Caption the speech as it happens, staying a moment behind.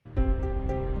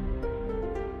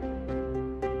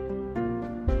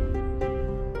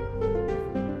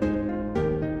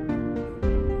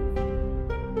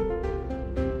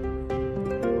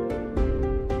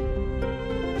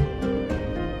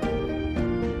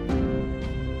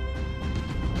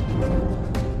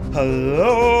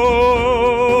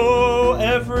Hello,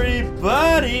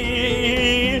 everybody!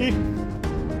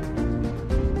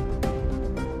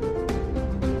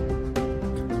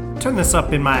 Turn this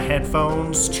up in my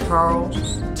headphones,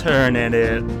 Charles. Turning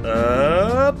it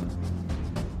up.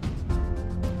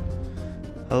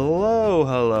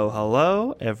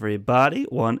 Hello, everybody,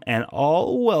 one and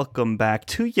all. Welcome back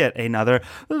to yet another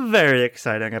very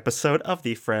exciting episode of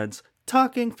the Friends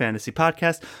Talking Fantasy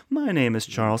Podcast. My name is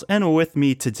Charles, and with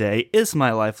me today is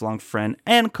my lifelong friend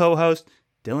and co-host,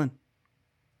 Dylan.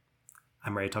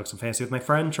 I'm ready to talk some fantasy with my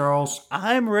friend, Charles.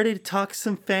 I'm ready to talk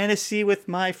some fantasy with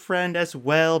my friend as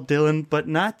well, Dylan, but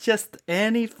not just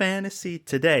any fantasy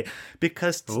today,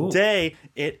 because today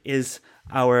it is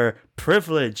our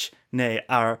privilege, nay,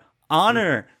 our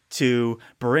honor to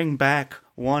bring back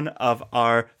one of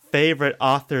our favorite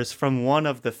authors from one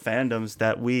of the fandoms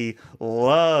that we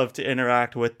love to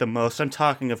interact with the most. I'm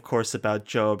talking, of course, about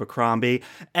Joe Abercrombie,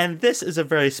 and this is a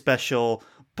very special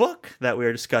book that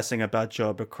we're discussing about Joe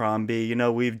Abercrombie. You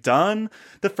know, we've done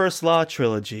the First Law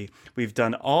trilogy. We've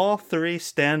done all three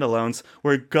standalones.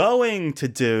 We're going to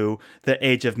do the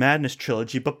Age of Madness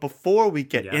trilogy, but before we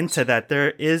get into that,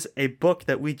 there is a book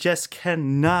that we just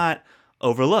cannot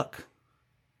overlook.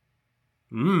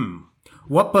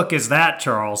 What book is that,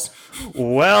 Charles?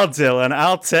 Well, Dylan,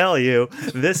 I'll tell you.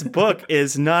 This book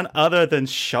is none other than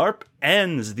Sharp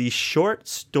Ends, the short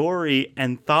story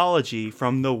anthology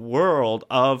from the world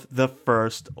of the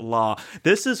First Law.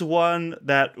 This is one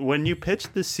that when you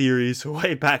pitched the series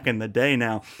way back in the day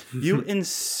now, you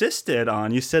insisted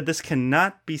on. You said this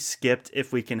cannot be skipped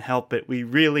if we can help it. We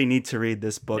really need to read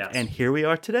this book, and here we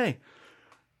are today.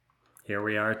 Here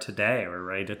we are today. We're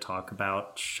ready to talk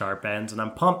about Sharp Ends, and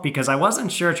I'm pumped because I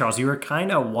wasn't sure, Charles. You were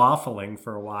kind of waffling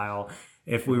for a while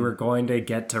if we were going to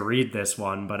get to read this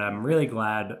one, but I'm really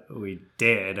glad we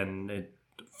did. And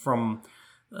from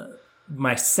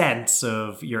my sense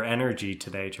of your energy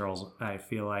today, Charles, I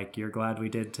feel like you're glad we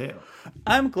did too.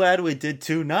 I'm glad we did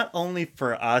too, not only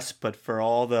for us, but for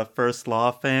all the First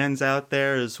Law fans out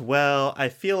there as well. I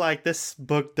feel like this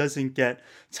book doesn't get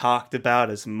talked about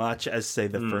as much as, say,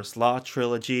 the First Law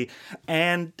trilogy,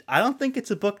 and I don't think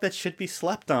it's a book that should be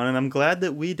slept on, and I'm glad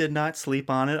that we did not sleep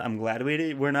on it. I'm glad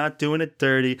we're not doing it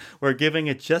dirty. We're giving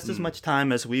it just as much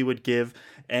time as we would give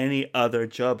any other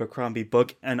Joe Abercrombie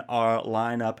book in our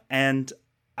lineup, and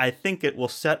I think it will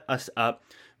set us up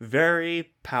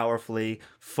very powerfully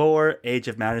for Age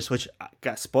of Madness, which,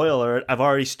 spoiler alert, I've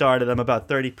already started. I'm about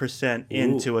 30%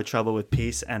 into A Trouble with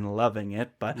Peace and loving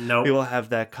it, but we will have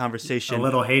that conversation. A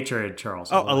little hatred, Charles.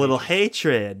 A little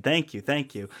hatred. Thank you.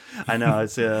 I know,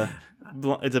 it's a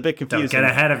bit confusing. Don't get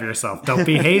ahead of yourself. Don't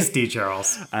be hasty,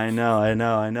 Charles. I know.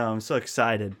 I'm so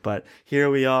excited, but here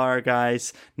we are,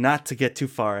 guys. Not to get too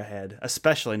far ahead,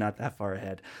 especially not that far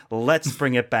ahead. Let's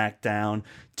bring it back down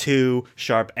to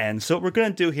Sharp Ends. So what we're going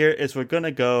to do here is we're going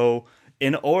to go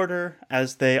in order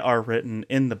as they are written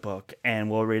in the book,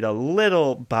 and we'll read a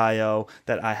little bio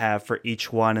that I have for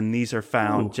each one, and these are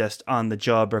found just on the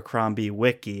Joe Abercrombie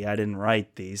wiki. I didn't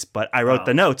write these, but I wrote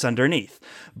the notes underneath.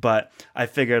 But I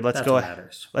figured let's go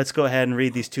ahead and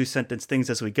read these 2-sentence things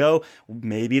as we go.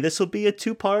 Maybe this will be a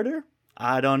two-parter.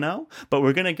 I don't know, but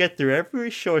we're going to get through every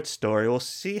short story. We'll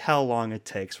see how long it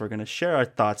takes. We're going to share our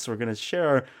thoughts. We're going to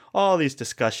share all these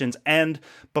discussions.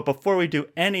 But before we do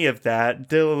any of that,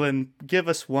 Dylan, give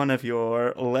us one of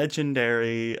your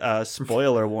legendary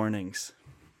spoiler warnings.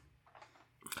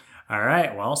 All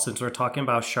right. Well, since we're talking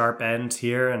about Sharp Ends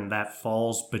here, and that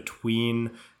falls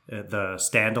between the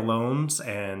standalones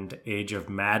and Age of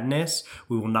Madness,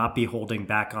 we will not be holding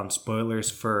back on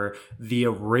spoilers for the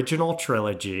original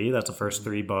trilogy. That's the first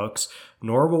 3 books.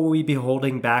 Nor will we be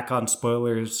holding back on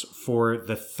spoilers for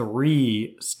the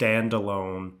 3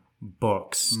 standalone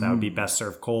books. That would be Best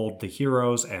Served Cold, The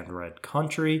Heroes, and Red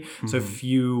Country. So if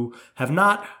you have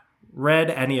not read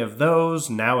any of those,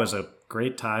 now is a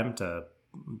great time to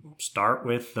start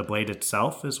with the blade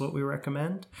itself is what we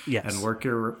recommend. Yes. And work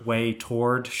your way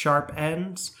toward Sharp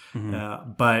Ends.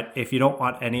 But if you don't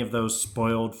want any of those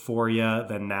spoiled for you,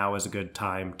 then now is a good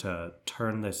time to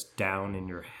turn this down in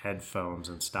your headphones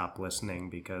and stop listening,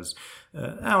 because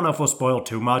I don't know if we'll spoil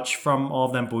too much from all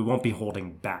of them, but we won't be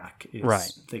holding back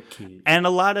is the key. And a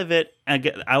lot of it,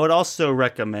 I would also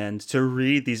recommend to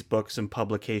read these books in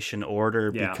publication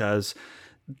order because,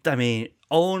 I mean,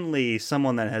 only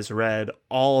someone that has read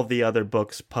all of the other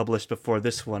books published before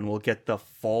this one will get the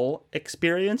full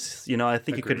experience. You know, I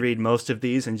think you could read most of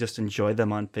these and just enjoy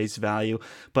them on face value.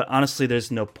 But honestly, there's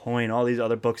no point. All these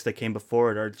other books that came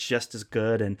before it are just as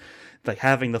good. And like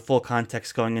having the full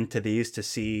context going into these to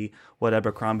see what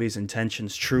Abercrombie's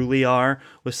intentions truly are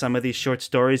with some of these short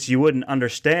stories, you wouldn't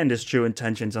understand his true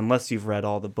intentions unless you've read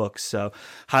all the books. So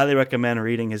highly recommend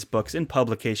reading his books in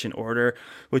publication order,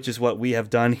 which is what we have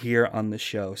done here on the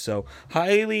show. So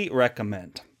highly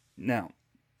recommend. Now,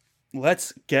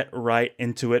 let's get right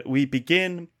into it. We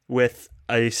begin with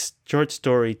a short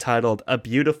story titled A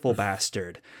Beautiful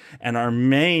Bastard. And our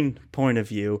main point of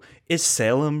view is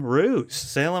Salem Ruse.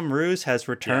 Salem Ruse has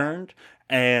returned,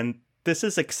 and this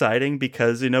is exciting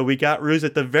because, you know, we got Ruse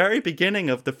at the very beginning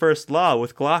of the first law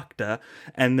with Glokta,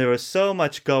 and there was so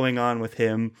much going on with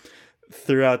him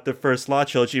throughout the first Law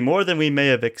trilogy, more than we may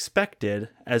have expected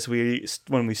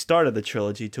when we started the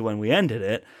trilogy to when we ended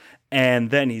it. And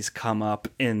then he's come up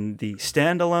in the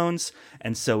standalones,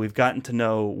 and so we've gotten to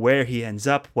know where he ends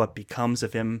up, what becomes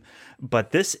of him.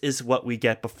 But this is what we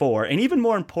get before, and even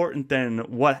more important than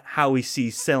how we see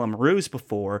Salem Ruse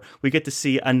before, we get to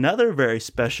see another very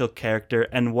special character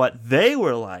and what they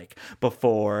were like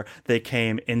before they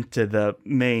came into the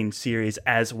main series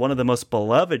as one of the most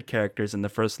beloved characters in the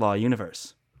First Law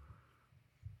universe.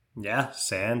 Yeah,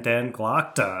 Sandan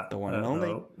Glokta. The one and only.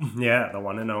 The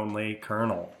one and only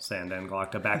Colonel Sandan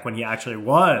Glokta, back when he actually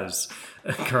was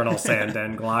Colonel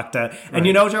Sandan Glokta. And right.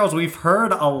 You know, Charles, we've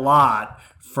heard a lot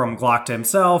from Glokta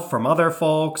himself, from other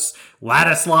folks,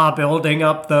 Ladislaw building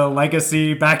up the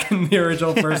legacy back in the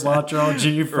original First Law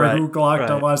trilogy for who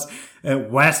Glokta was.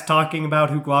 West talking about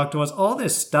who Glokta was, all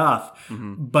this stuff.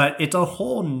 Mm-hmm. But it's a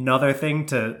whole nother thing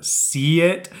to see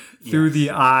it through the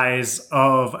eyes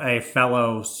of a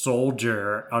fellow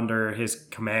soldier under his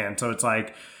command. So it's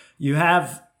like you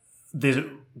have this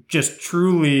just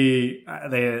truly,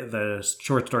 the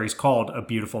short story is called A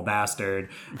Beautiful Bastard.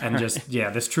 And just,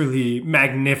 this truly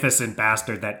magnificent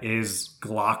bastard that is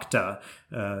Glokta.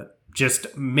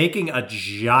 Just making a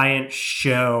giant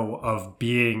show of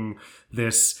being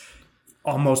this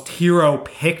almost hero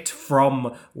picked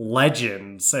from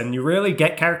legends, and you rarely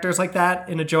get characters like that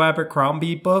in a Joe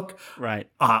Abercrombie book, right?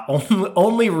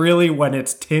 Only really when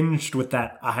it's tinged with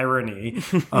that irony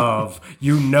of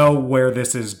where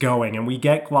this is going, and we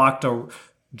get Glokta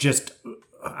just,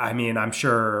 I mean, I'm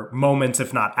sure moments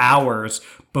if not hours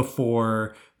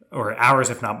before, or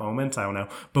hours if not moments, I don't know,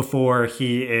 before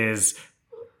he is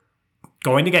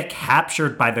going to get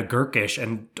captured by the Gurkish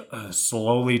and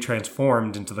slowly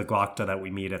transformed into the Glokta that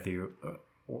we meet at the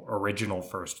original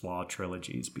First Law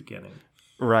trilogy's beginning.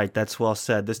 Right, that's well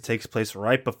said. This takes place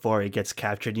right before he gets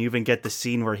captured. You even get the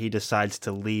scene where he decides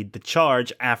to lead the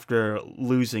charge after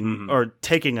losing or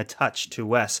taking a touch to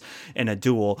Wes in a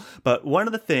duel. But one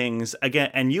of the things,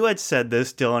 again, and you had said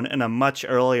this, Dylan, in a much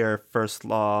earlier First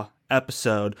Law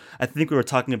episode, I think we were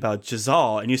talking about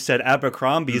Jezal, and you said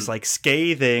Abercrombie's like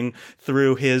scathing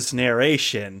through his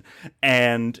narration,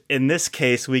 and in this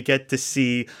case we get to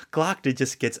see Glokta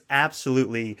just gets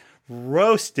absolutely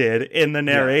roasted in the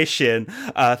narration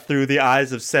through the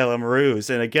eyes of Salem Ruse.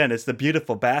 And again, it's the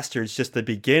beautiful bastard. It's just the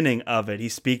beginning of it. He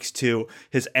speaks to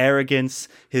his arrogance,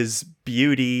 his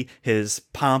beauty, his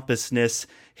pompousness,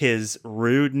 his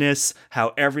rudeness,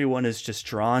 how everyone is just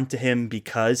drawn to him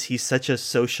because he's such a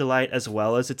socialite as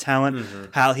well as a talent,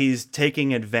 how he's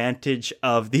taking advantage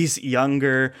of these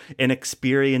younger,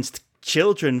 inexperienced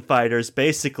children fighters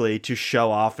basically to show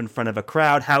off in front of a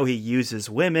crowd, how he uses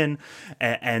women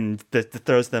and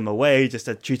throws them away, just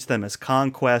treats them as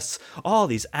conquests, all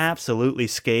these absolutely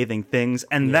scathing things.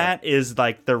 And that is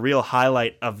like the real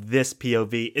highlight of this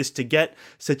POV, is to get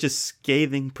such a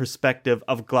scathing perspective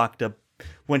of Glokta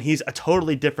when he's a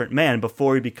totally different man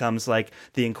before he becomes like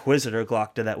the Inquisitor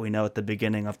Glokta that we know at the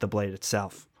beginning of the Blade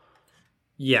itself.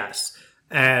 Yes.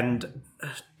 And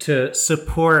to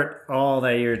support all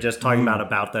that you're just talking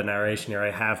about the narration here,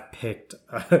 I have picked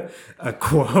a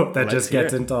quote that just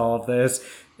gets into all of this.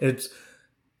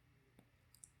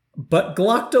 But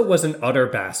Glokta was an utter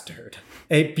bastard.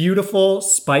 A beautiful,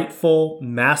 spiteful,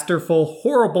 masterful,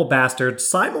 horrible bastard,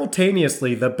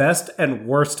 simultaneously the best and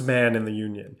worst man in the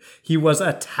Union. He was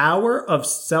a tower of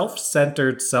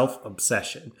self-centered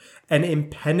self-obsession, an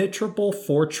impenetrable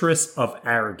fortress of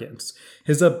arrogance.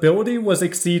 His ability was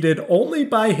exceeded only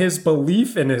by his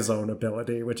belief in his own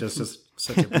ability, which is just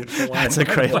such a beautiful line. That's a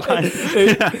great line.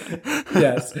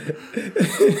 Yes.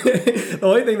 The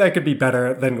only thing that could be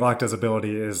better than Glokta's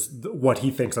ability is what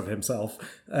he thinks of himself.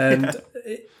 And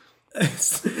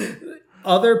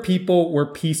other people were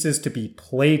pieces to be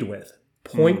played with,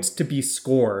 points to be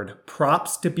scored,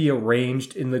 props to be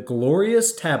arranged in the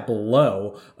glorious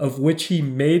tableau of which he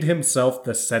made himself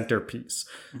the centerpiece.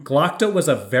 Glokta was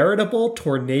a veritable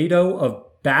tornado of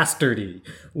bastardy,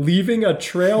 leaving a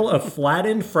trail of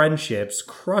flattened friendships,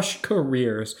 crushed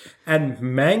careers, and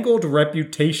mangled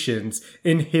reputations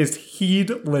in his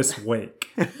heedless wake.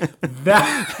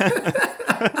 That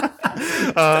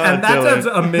and that's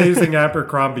amazing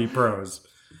Abercrombie prose.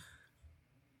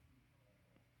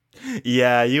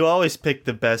 Yeah, you always pick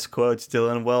the best quotes,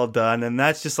 Dylan. Well done. And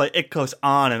that's just like, it goes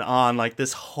on and on. Like,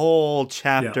 this whole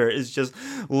chapter is just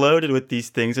loaded with these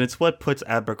things. And it's what puts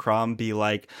Abercrombie,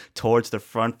 like, towards the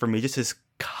front for me. Just his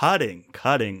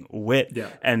cutting wit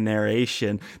and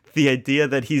narration. The idea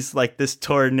that he's like this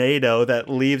tornado that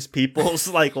leaves people's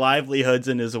like livelihoods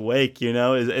in his wake, you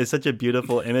know, is such a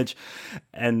beautiful image.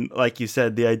 And like you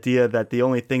said, the idea that the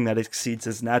only thing that exceeds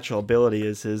his natural ability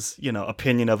is his, you know,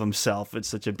 opinion of himself. It's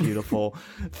such a beautiful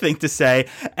thing to say.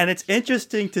 And it's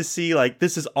interesting to see, like,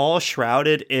 this is all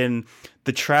shrouded in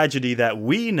the tragedy that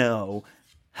we know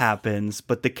happens,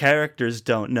 but the characters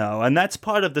don't know. And that's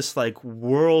part of this like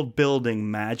world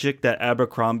building magic that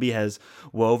Abercrombie has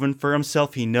woven for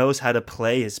himself. He knows how to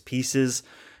play his pieces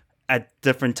at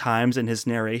different times in his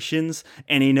narrations,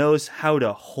 and he knows how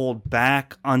to hold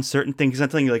back on certain things.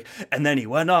 Not telling you like, and then he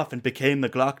went off and became the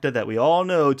Glokta that we all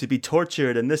know to be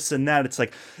tortured and this and that. It's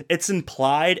like, it's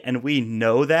implied and we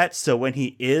know that. So when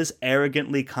he is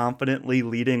arrogantly, confidently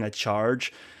leading a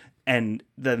charge, and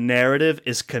the narrative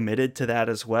is committed to that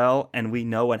as well, and we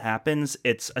know what happens,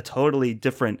 it's a totally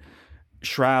different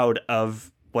shroud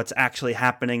of what's actually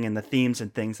happening and the themes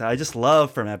and things that I just love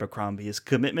from Abercrombie. His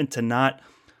commitment to not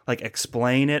like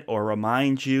explain it or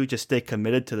remind you, just stay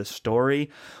committed to the story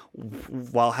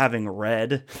while having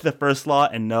read the First Law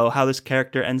and know how this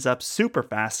character ends up. Super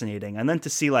fascinating. And then to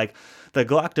see like the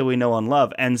Glokta we know and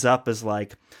love ends up as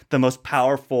like the most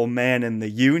powerful man in the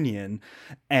Union.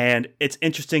 And it's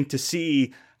interesting to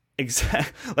see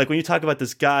like when you talk about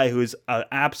this guy who's an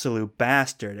absolute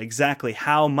bastard, exactly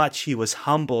how much he was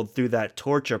humbled through that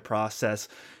torture process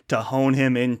to hone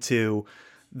him into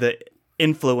the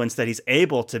influence that he's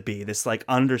able to be, this like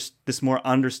this more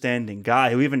understanding guy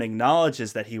who even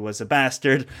acknowledges that he was a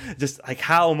bastard. Just like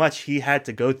how much he had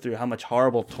to go through, how much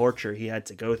horrible torture he had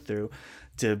to go through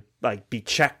to like be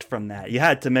checked from that. You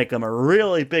had to make him a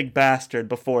really big bastard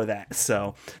before that.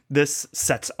 So this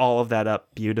sets all of that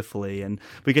up beautifully, and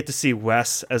we get to see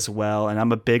Wes as well. And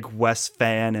I'm a big Wes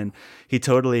fan, and he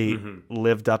totally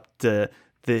lived up to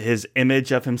his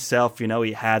image of himself. You know,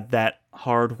 he had that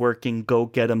hardworking,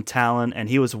 go-get-'em talent, and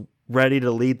he was ready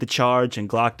to lead the charge, and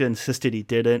Glokta insisted he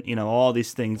didn't. You know, all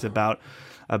these things about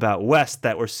Wes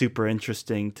that were super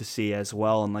interesting to see as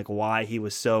well, and like why he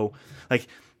was so like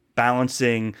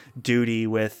balancing duty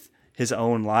with his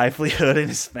own livelihood and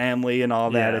his family and all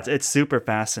that. It's super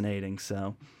fascinating.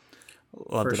 So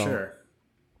loved it all. For sure.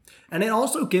 And it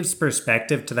also gives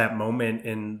perspective to that moment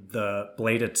in the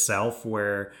Blade itself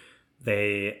where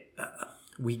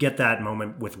we get that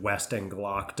moment with West and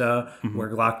Glokta, where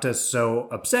Glokta's so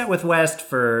upset with West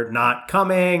for not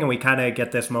coming, and we kind of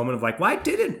get this moment of like, why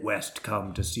didn't West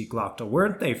come to see Glokta?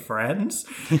 Weren't they friends?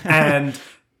 And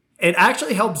it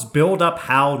actually helps build up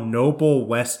how noble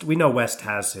West. We know West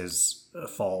has his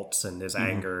faults and his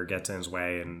anger gets in his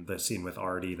way, and the scene with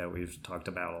Artie that we've talked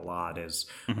about a lot is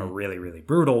a really, really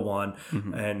brutal one.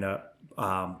 And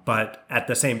but at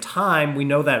the same time, we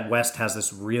know that West has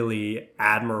this really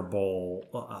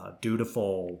admirable,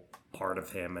 dutiful part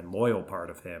of him and loyal part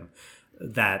of him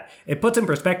that it puts in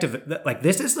perspective that, like,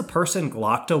 this is the person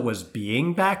Glokta was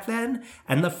being back then,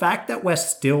 and the fact that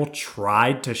West still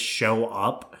tried to show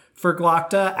up for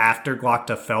Glokta after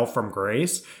Glokta fell from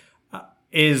grace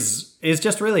is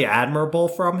just really admirable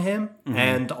from him.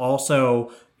 And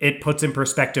also it puts in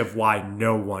perspective why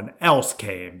no one else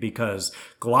came, because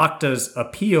Glokta's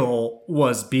appeal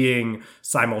was being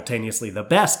simultaneously the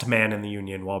best man in the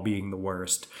Union while being the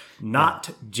worst, not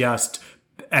just.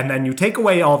 And then you take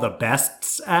away all the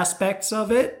best aspects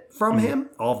of it from him,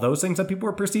 all those things that people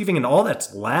were perceiving, and all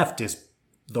that's left is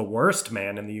the worst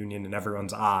man in the Union in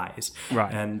everyone's eyes.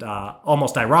 Right. And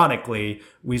almost ironically,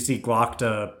 we see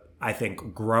Glokta, I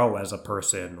think, grow as a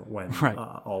person when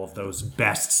all of those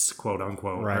bests, quote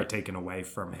unquote, are taken away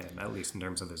from him, at least in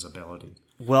terms of his ability.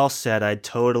 Well said. I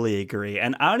totally agree.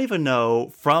 And I don't even know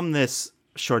from this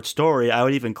short story, I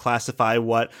would even classify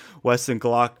what Wes and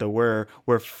Glokta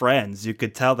were friends. You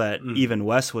could tell that even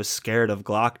Wes was scared of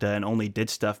Glokta and only did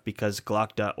stuff because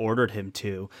Glokta ordered him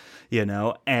to, you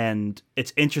know. And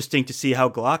it's interesting to see how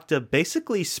Glokta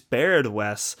basically spared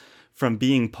Wes from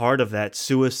being part of that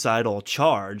suicidal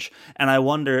charge. And I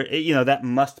wonder, that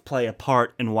must play a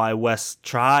part in why Wes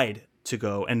tried to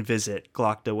go and visit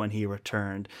Glokta when he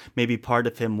returned. Maybe part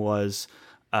of him was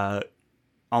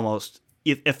almost,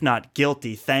 if not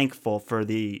guilty, thankful for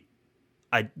that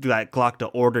Glokta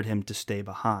ordered him to stay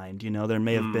behind. There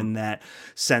may have been that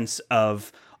sense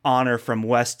of honor from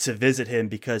Wes to visit him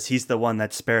because he's the one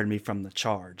that spared me from the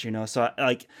charge. So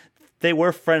they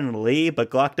were friendly, but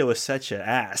Glokta was such an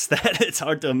ass that it's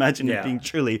hard to imagine him being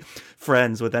truly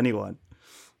friends with anyone.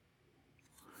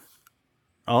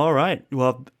 All right.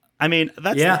 Well, I mean,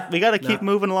 we got to keep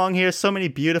moving along here. So many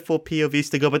beautiful POVs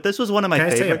to go, but this was one of my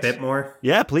favorites. Can I say a bit more?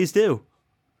 Yeah, please do.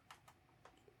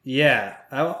 Yeah,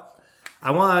 I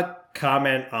want to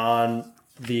comment on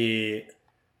the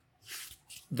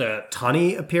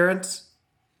Tunney appearance.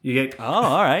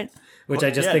 All right. Which I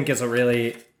just think is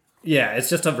it's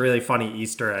just a really funny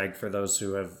Easter egg for those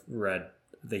who have read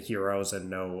The Heroes and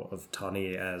know of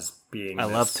Tunney as being I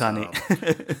love Tunney.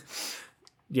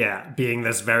 Being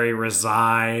this very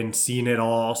resigned,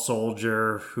 seen-it-all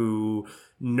soldier who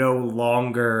no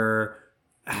longer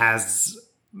has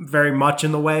very much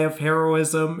in the way of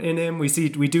heroism in him. We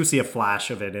do see a flash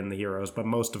of it in The Heroes, but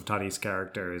most of Tunney's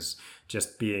character is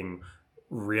just being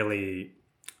really,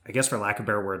 I guess for lack of a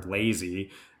better word,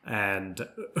 lazy and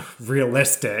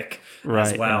realistic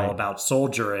as well about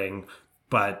soldiering,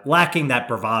 but lacking that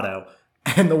bravado.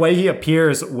 And the way he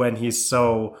appears when he's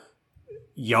so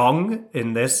young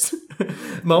in this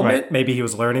moment, maybe he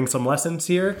was learning some lessons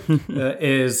here,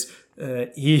 is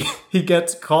he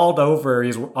gets called over,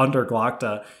 he's under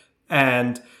Glokta,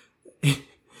 and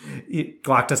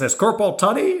Glokta says, "Corporal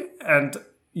Tunney," and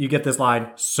you get this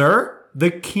line, "Sir,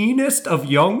 the keenest of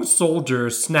young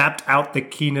soldiers snapped out the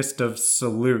keenest of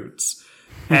salutes."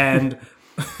 And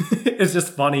it's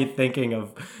just funny thinking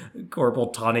of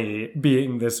Corporal Tunney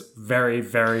being this very,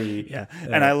 very...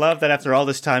 and I love that after all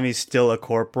this time, he's still a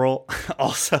corporal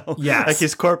also. Yes. Like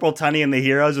he's Corporal Tunney in The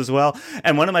Heroes as well.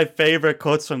 And one of my favorite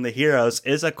quotes from The Heroes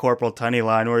is a Corporal Tunney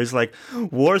line where he's like,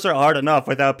 "Wars are hard enough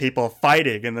without people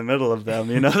fighting in the middle of them."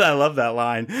 I love that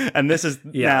line. And this is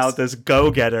now this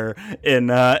go-getter in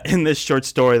this short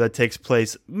story that takes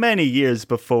place many years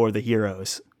before The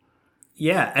Heroes.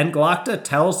 Yeah, and Glokta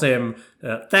tells him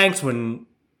thanks when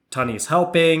Tunney's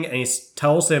helping, and he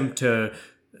tells him to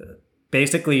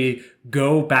basically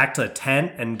go back to the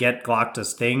tent and get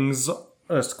Glokta's things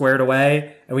squared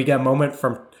away. And we get a moment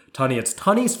from Tunney. It's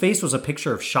Tunney's face was a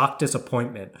picture of shocked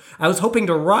disappointment. "I was hoping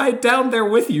to ride down there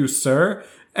with you, sir."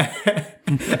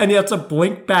 And he has to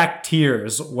blink back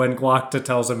tears when Glokta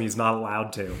tells him he's not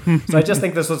allowed to. So I just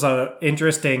think this was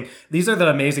these are the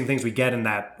amazing things we get in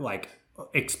that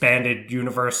expanded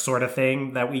universe sort of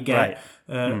thing that we get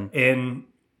in.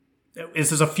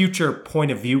 This is a future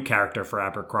point of view character for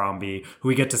Abercrombie, who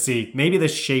we get to see. Maybe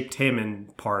this shaped him in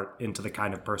part into the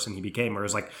kind of person he became, where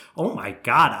it's like, oh my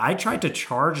God, I tried to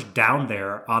charge down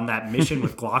there on that mission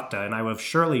with Glokta, and I would have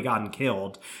surely gotten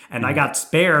killed. And I got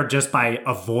spared just by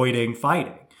avoiding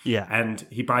fighting. Yeah. And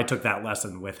he probably took that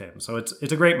lesson with him. So it's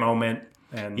a great moment.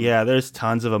 And there's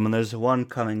tons of them, and there's one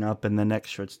coming up in the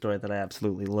next short story that I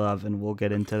absolutely love, and we'll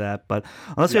get into that. But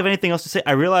unless we have anything else to say,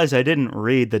 I realize I didn't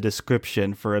read the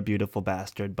description for A Beautiful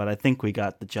Bastard, but I think we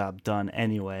got the job done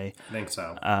anyway. I think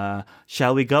so.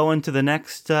 Shall we go into the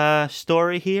next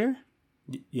story here?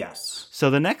 Yes. So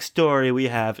the next story we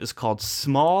have is called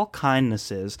Small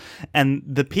Kindnesses, and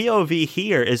the POV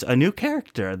here is a new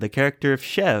character, the character of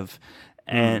Chev,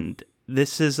 and...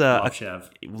 This is Love Chev.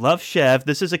 Love Chev.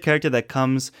 This is a character that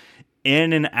comes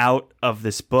in and out of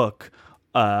this book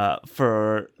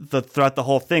throughout the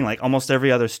whole thing. Like almost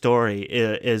every other story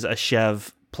is a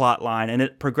Chev plot line, and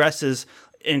it progresses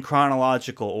in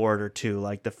chronological order too.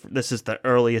 Like this is the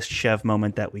earliest Chev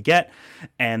moment that we get,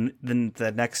 and then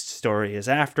the next story is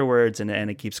afterwards, and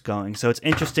it keeps going. So it's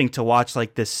interesting to watch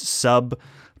like this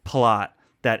subplot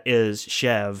that is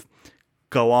Chev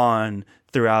go on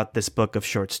throughout this book of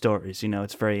short stories.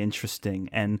 It's very interesting.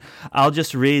 And I'll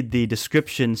just read the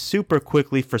description super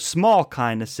quickly for Small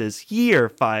Kindnesses, year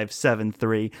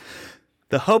 573.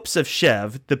 The hopes of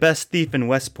Chev, the best thief in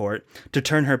Westport, to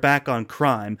turn her back on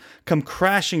crime, come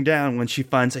crashing down when she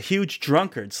finds a huge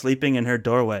drunkard sleeping in her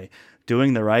doorway.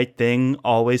 Doing the right thing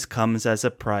always comes as a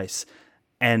price.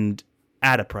 And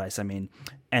at a price, I mean.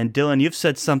 And Dylan, you've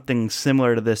said something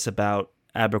similar to this about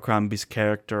Abercrombie's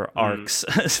character arcs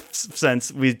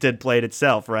since we did Blade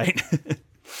itself, right?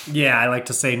 Yeah, I like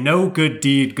to say no good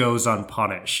deed goes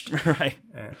unpunished. Right.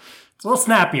 It's a little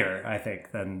snappier, I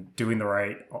think, than doing the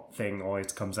right thing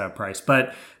always comes at a price.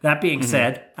 But that being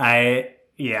said, I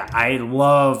Yeah, I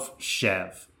love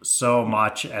Chev so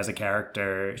much as a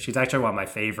character. She's actually one of my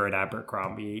favorite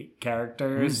Abercrombie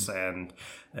characters. And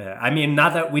I mean,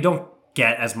 not that we don't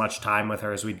get as much time with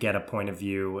her as we'd get a point of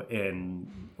view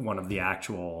in one of the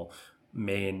actual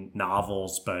main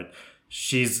novels, but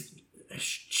she's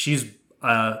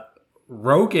a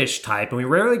roguish type, and we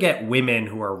rarely get women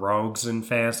who are rogues in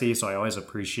fantasy, so I always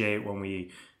appreciate when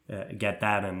we get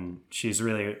that, and she's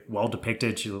really well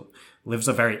depicted. She lives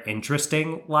a very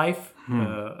interesting life.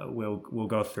 We'll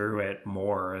go through it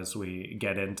more as we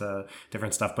get into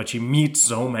different stuff, but she meets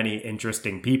so many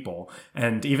interesting people,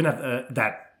 and even at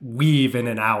that weave in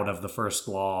and out of the First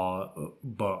Law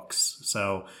books.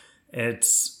 So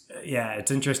it's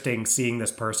interesting seeing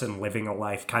this person living a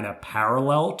life kind of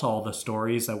parallel to all the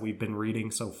stories that we've been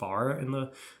reading so far in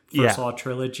the First Law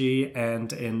trilogy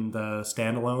and in the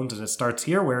standalones. And it starts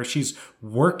here where she's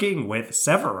working with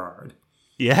Severard.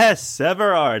 Yes,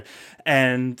 Severard.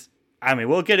 And I mean,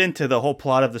 we'll get into the whole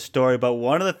plot of the story, but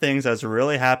one of the things I was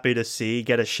really happy to see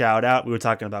get a shout out, we were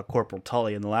talking about Corporal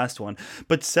Tully in the last one,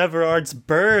 but Severard's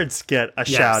birds get a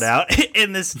shout out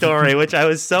in this story, which I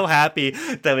was so happy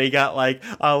that we got like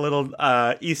a little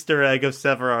Easter egg of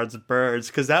Severard's birds,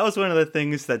 because that was one of the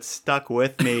things that stuck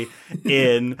with me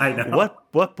in I know.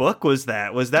 What book was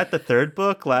that? Was that the third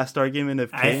book, Last Argument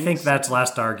of Kings? I think that's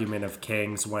Last Argument of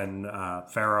Kings, when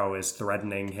Pharaoh is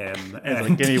threatening him. And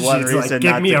like, give me one reason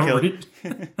not to kill.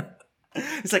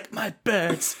 He's like, my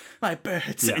birds.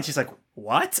 Yeah. And she's like,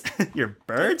 what? Your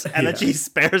birds? And then she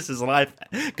spares his life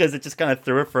because it just kind of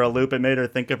threw her for a loop. It made her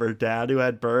think of her dad who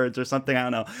had birds or something. I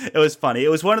don't know. It was funny. It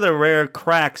was one of the rare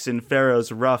cracks in Pharaoh's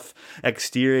rough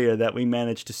exterior that we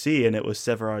managed to see, and it was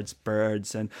Severard's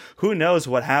birds. And who knows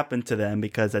what happened to them,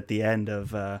 because at the end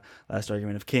of Last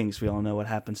Argument of Kings, we all know what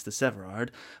happens to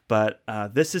Severard. But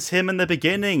this is him in the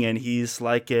beginning, and he's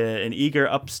like an eager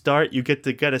upstart. You get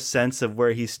a sense of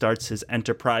where he starts his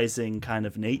enterprising kind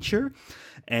of nature.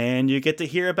 And you get to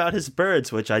hear about his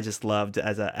birds, which I just loved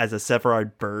as a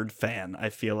Severard bird fan. I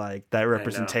feel like that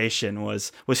representation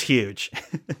was huge.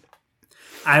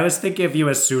 I was thinking of you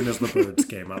as soon as the birds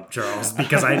came up, Charles,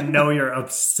 because I know you're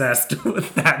obsessed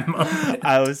with that moment.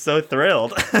 I was so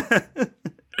thrilled.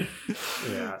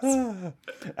 Yes.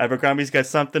 Abercrombie's got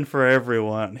something for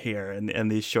everyone here in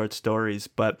these short stories.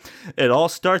 But it all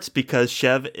starts because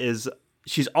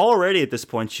she's already, at this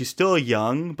point, she's still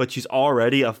young, but she's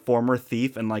already a former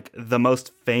thief and like the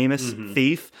most famous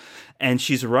thief. And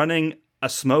she's running a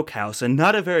smokehouse, and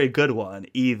not a very good one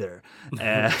either.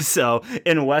 So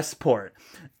in Westport,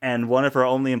 and one of her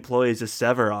only employees is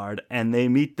Severard, and they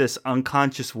meet this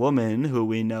unconscious woman who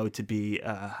we know to be,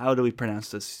 how do we pronounce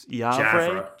this?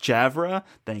 Javra,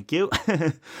 thank you,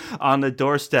 on the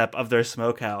doorstep of their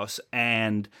smokehouse.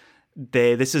 And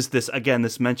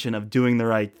this mention of doing the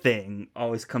right thing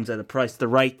always comes at a price. The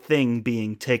right thing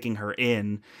being taking her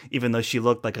in, even though she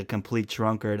looked like a complete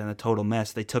drunkard and a total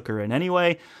mess. They took her in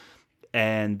anyway,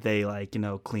 and they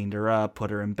cleaned her up,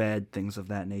 put her in bed, things of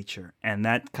that nature. And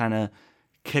that kind of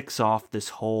kicks off this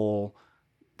whole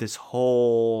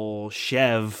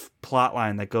Chev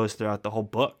plotline that goes throughout the whole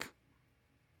book.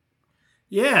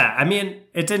 Yeah, I mean,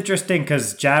 it's interesting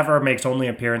because Javra makes only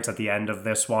appearance at the end of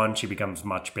this one. She becomes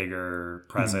much bigger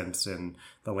presence in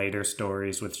the later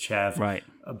stories with Chev. Right.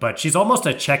 But she's almost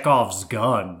a Chekhov's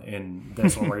gun in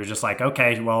this one, where you're just like,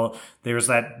 okay, well, there's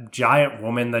that giant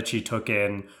woman that she took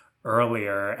in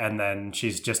earlier, and then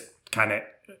she's just kind of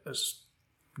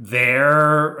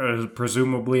there,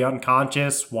 presumably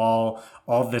unconscious, while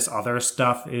all this other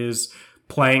stuff is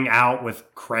playing out with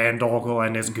Crandall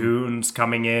and his goons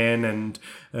coming in and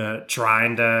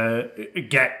trying to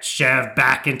get Chev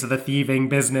back into the thieving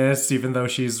business, even though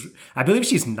I believe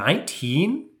she's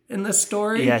 19 in this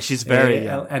story. Yeah, she's very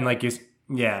young. And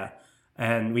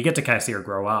and we get to kind of see her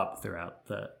grow up throughout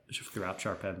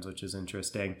Sharp Ends, which is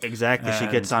interesting. Exactly. She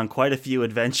gets on quite a few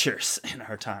adventures in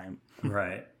her time.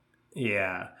 Right.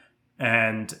 Yeah.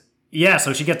 And yeah,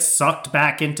 so she gets sucked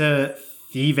back into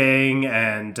thieving,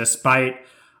 and despite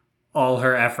all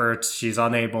her efforts, she's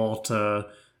unable to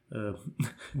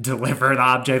deliver the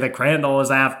object that Crandall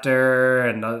is after,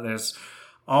 and there's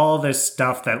all this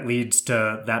stuff that leads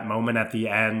to that moment at the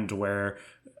end where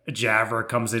Javra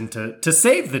comes in to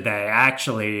save the day,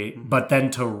 actually, but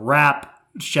then to wrap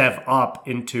Chev up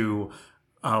into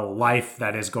a life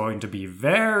that is going to be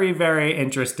very, very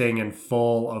interesting and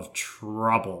full of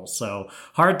trouble. So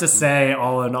hard to say.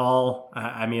 All in all,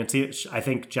 I mean, I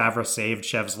think Javra saved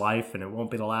Shev's life, and it won't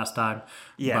be the last time.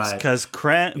 Yes,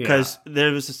 But, because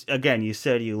there was this, again, you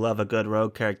said you love a good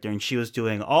rogue character, and she was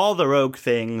doing all the rogue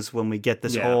things when we get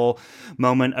this whole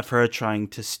moment of her trying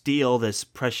to steal this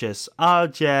precious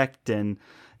object, and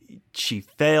she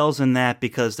fails in that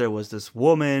because there was this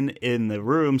woman in the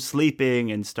room sleeping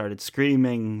and started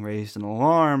screaming, raised an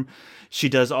alarm. She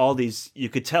does all these, you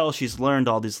could tell she's learned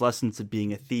all these lessons of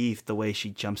being a thief, the way she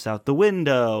jumps out the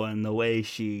window and the way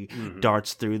she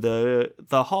darts through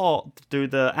the hall, through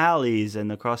the alleys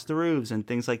and across the roofs and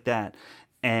things like that.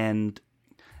 And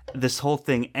this whole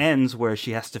thing ends where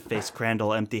she has to face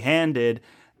Crandall empty-handed,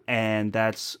 and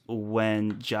that's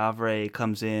when Javre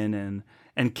comes in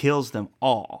and kills them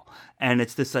all. And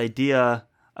it's this idea,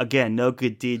 again, no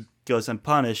good deed goes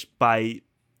unpunished. By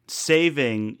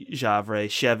saving Javre,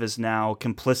 Shev is now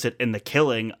complicit in the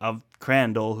killing of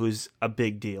Crandall, who's a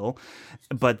big deal.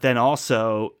 But then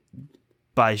also,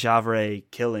 by Javre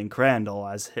killing Crandall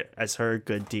as her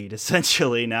good deed,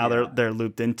 essentially, now they're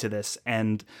looped into this.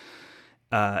 And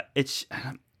it's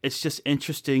just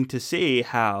interesting to see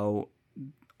how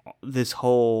this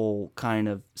whole kind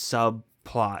of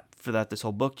subplot for that this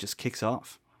whole book just kicks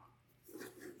off.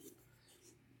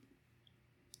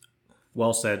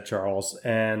 Well said, Charles.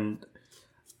 And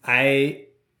I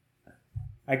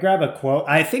grab a quote.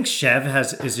 I think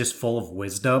Shev is just full of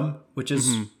wisdom, which is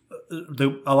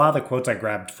a lot of the quotes I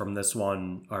grabbed from this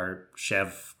one are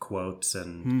Shev quotes,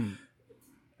 and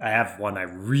I have one I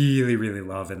really, really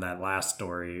love in that last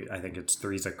story. I think it's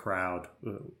Three's a Crowd.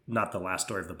 Not the last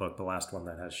story of the book, the last one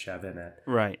that has Shev in it.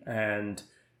 Right. And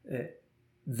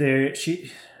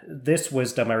this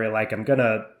wisdom I really like. I'm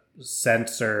gonna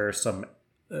censor some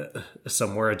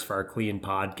words for our clean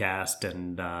podcast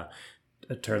and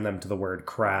turn them to the word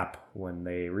crap when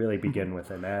they really begin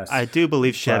with an S. I do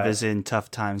believe Shev is in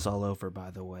Tough Times All Over, by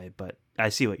the way, but I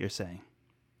see what you're saying.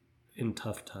 In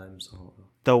Tough Times All Over.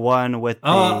 The one with the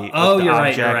you're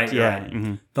object. right. Yeah.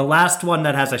 Mm-hmm. The last one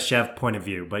that has a Shev point of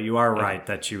view, but you are right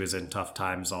that she was in Tough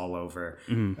Times All Over.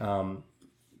 Mm-hmm.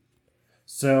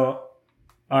 So,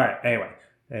 all right.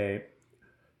 Anyway,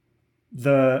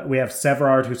 we have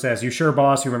Severard who says, "You sure,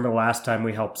 boss? You remember the last time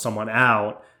we helped someone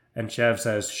out?" And Shev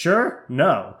says, "Sure,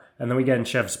 no." And then we get in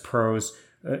Shev's prose.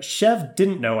 Shev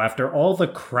didn't know, after all the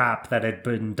crap that had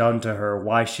been done to her,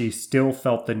 why she still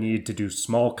felt the need to do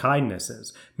small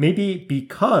kindnesses. Maybe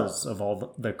because of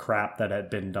all the crap that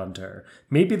had been done to her.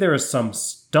 Maybe there is some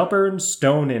stubborn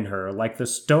stone in her, like the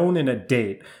stone in a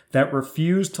date, that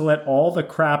refused to let all the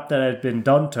crap that had been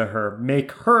done to her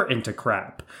make her into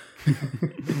crap.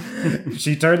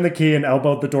 She turned the key and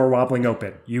elbowed the door wobbling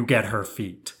open. You get her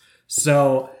feet.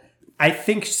 So I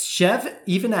think Shev,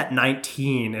 even at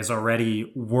 19, is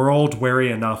already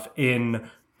world-weary enough in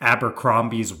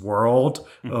Abercrombie's world,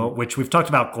 which we've talked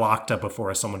about Glokta before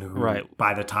as someone who,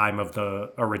 by the time of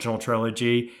the original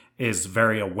trilogy, is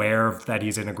very aware that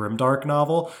he's in a grimdark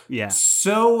novel. Yeah.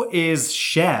 So is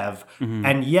Shev,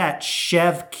 and yet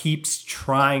Shev keeps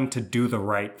trying to do the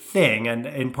right thing, and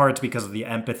in part it's because of the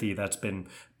empathy that's been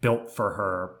built for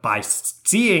her by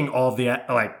seeing all the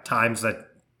times that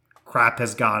crap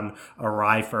has gone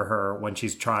awry for her when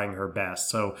she's trying her best.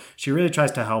 So she really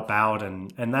tries to help out,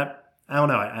 and that, I don't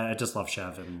know, I just love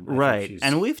Shev. And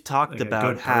and we've talked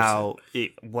about how,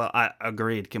 I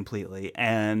agreed completely.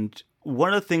 And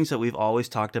one of the things that we've always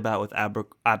talked about with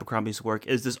Abercrombie's work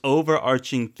is this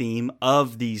overarching theme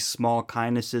of these small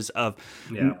kindnesses of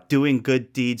doing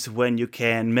good deeds when you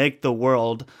can, make the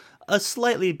world a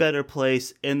slightly better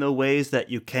place in the ways that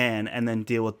you can, and then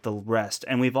deal with the rest.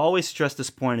 And we've always stressed this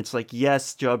point. It's like,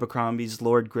 yes, Joe Abercrombie's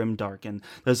Lord Grimdark, and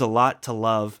there's a lot to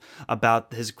love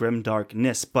about his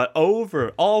grimdarkness, but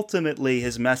ultimately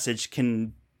his message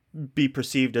can be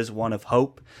perceived as one of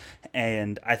hope.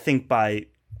 And I think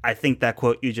that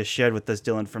quote you just shared with us,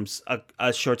 Dylan, from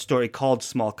a short story called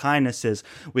Small Kindnesses,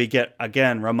 we get,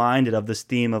 again, reminded of this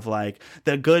theme of like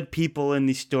the good people in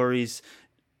these stories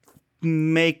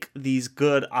make these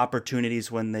good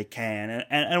opportunities when they can,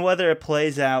 and whether it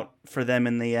plays out for them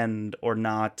in the end or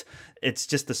not, it's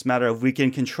just this matter of we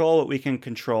can control what we can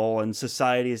control, and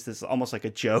society is this almost like a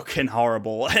joke and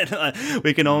horrible, and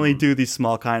we can only do these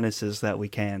small kindnesses that we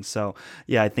can. So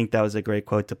yeah, I think that was a great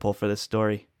quote to pull for this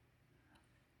story.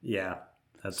 Yeah,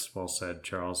 that's well said,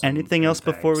 Charles. Anything else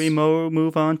before we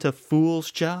move on to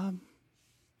Fool's Job?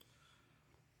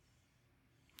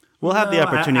 we'll have the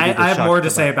opportunity to I have talk more to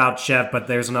about say about Chev, but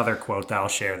there's another quote that I'll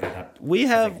share that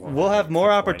we'll have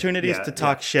more opportunities Yeah, to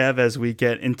talk Chev as we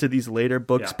get into these later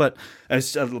books, Yeah. but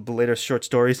as later short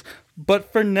stories.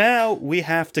 But for now, we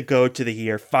have to go to the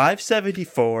year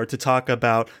 574 to talk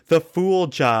about the Fool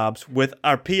Jobs with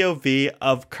our POV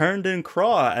of Kerndon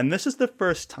Craw. And this is the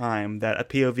first time that a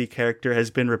POV character has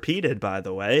been repeated, by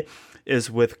the way, is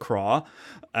with Craw.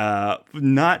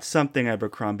 Not something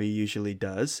Abercrombie usually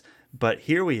does, but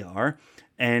here we are.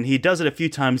 And he does it a few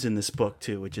times in this book,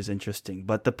 too, which is interesting.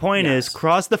 But the point is,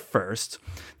 Craw's the first.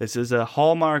 This is a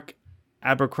Hallmark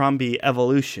Abercrombie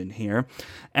evolution here.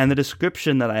 And the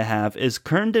description that I have is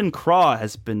Kerndon Craw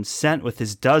has been sent with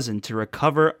his dozen to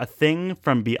recover a thing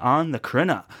from beyond the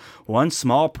Krina. One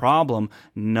small problem,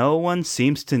 no one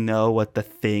seems to know what the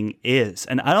thing is.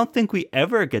 And I don't think we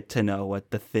ever get to know what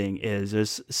the thing is.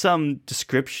 There's some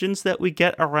descriptions that we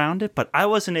get around it, but I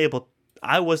was not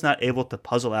able to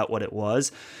puzzle out what it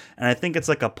was. And I think it's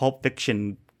like a Pulp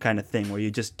Fiction kind of thing where you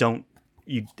just don't,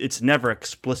 it's never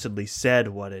explicitly said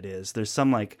what it is. There's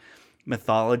some like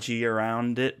mythology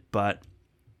around it, but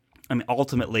I mean,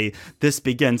 ultimately, this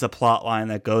begins a plot line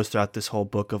that goes throughout this whole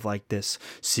book of like this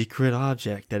secret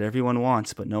object that everyone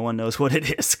wants, but no one knows what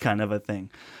it is, kind of a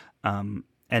thing. And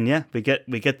yeah, we get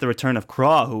the return of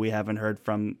Craw, who we haven't heard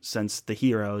from since the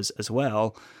Heroes as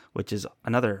well, which is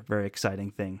another very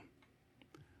exciting thing.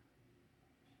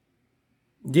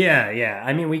 Yeah.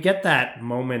 I mean, we get that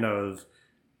moment of,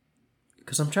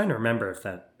 because I'm trying to remember if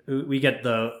that we get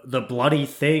the bloody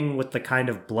thing with the kind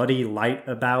of bloody light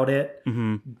about it,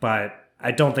 but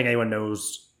I don't think anyone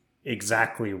knows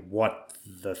exactly what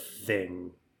the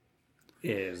thing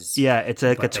is. Yeah, it's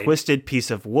like a twisted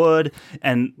piece of wood,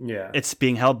 and Yeah. it's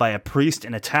being held by a priest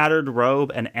in a tattered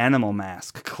robe and animal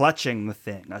mask, clutching the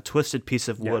thing, a twisted piece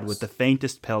of wood with the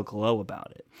faintest pale glow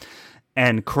about it.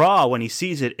 And Craw, when he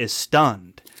sees it, is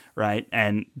stunned, right,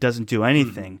 and doesn't do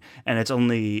anything. And it's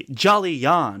only Jolly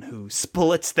Jan who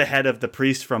splits the head of the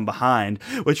priest from behind,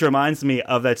 which reminds me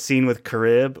of that scene with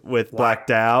Carib with Black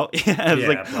Dow. Yeah, it was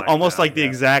like Black almost Dow, like the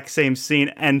exact same scene.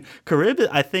 And Carib,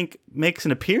 I think, makes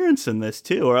an appearance in this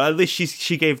too, or at least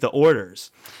she gave the orders,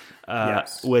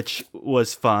 which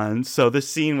was fun. So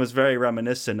this scene was very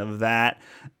reminiscent of that,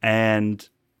 and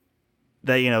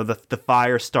that, you know, the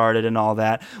fire started and all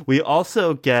that. We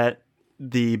also get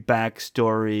the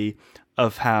backstory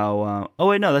of how oh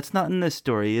wait, no, that's not in this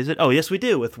story, is it? Oh yes, we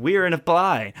do, with Weirin of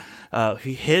Bly,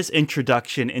 his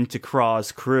introduction into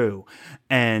Craw's crew,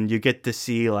 and you get to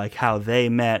see like how they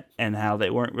met and how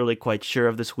they weren't really quite sure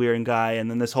of this Weirin guy,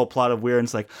 and then this whole plot of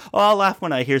Weirin's like, oh, I'll laugh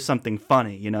when I hear something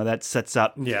funny, you know, that sets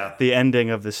up the ending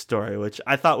of the story, which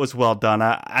I thought was well done.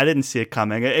 I didn't see it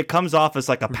coming. It comes off as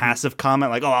like a passive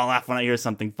comment, like, oh, I'll laugh when I hear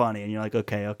something funny, and you're like,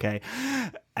 okay.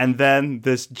 And then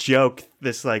this joke,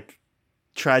 this like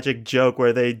tragic joke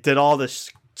where they did all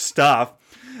this stuff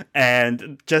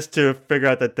and just to figure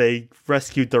out that they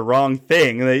rescued the wrong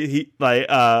thing,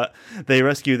 they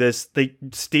rescue this, they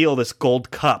steal this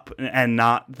gold cup and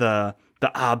not the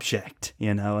object,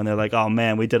 you know, and they're like, oh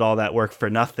man, we did all that work for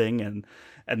nothing, and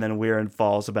then Weirin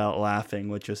falls about laughing,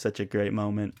 which was such a great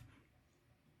moment.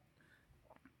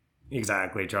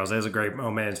 Exactly, Charles. It was a great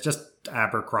moment. It's just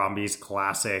Abercrombie's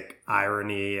classic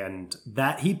irony, and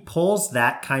that he pulls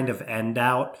that kind of end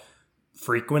out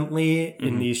frequently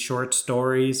in these short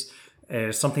stories.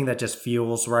 Is something that just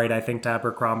feels right, I think, to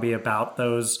Abercrombie about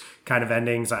those kind of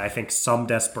endings. I think Some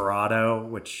Desperado,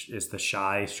 which is the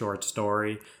Shy short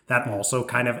story, that also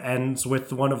kind of ends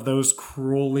with one of those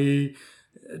cruelly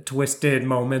twisted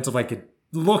moments of like, it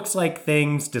looks like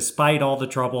things, despite all the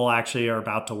trouble, actually are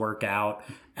about to work out,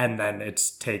 and then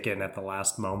it's taken at the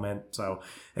last moment. So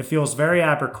it feels very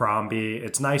Abercrombie.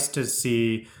 It's nice to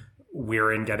see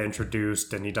Weirin get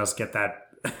introduced, and he does get that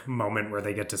moment where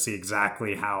they get to see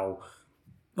exactly how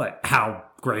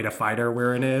great a fighter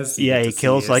Weirin is. Yeah, he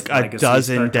kills like a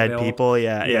dozen dead people.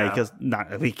 Yeah.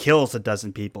 He kills a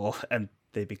dozen people and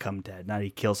they become dead. Not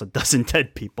he kills a dozen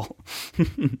dead people.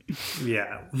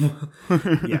 Yeah.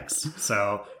 Yes.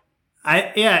 So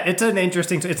it's an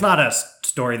interesting, it's not a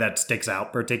story that sticks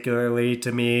out particularly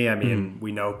to me. I mean,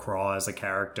 we know Craw as a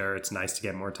character. It's nice to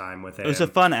get more time with it. It was a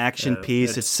fun action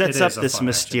piece. It sets up this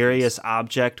mysterious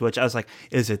object, which I was like,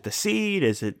 is it the seed?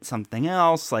 Is it something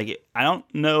else? Like, I don't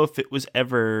know if it was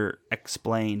ever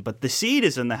explained, but the seed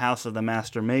is in the house of the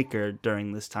Master Maker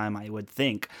during this time, I would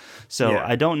think. So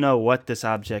I don't know what this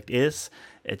object is.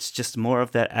 It's just more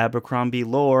of that Abercrombie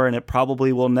lore, and it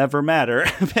probably will never matter.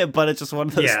 But it's just one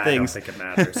of those things. I don't think it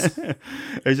matters.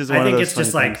 It's just one of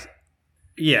those things.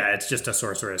 Yeah, it's just a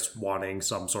sorceress wanting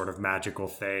some sort of magical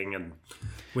thing, and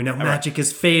we know magic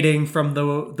is fading from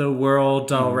the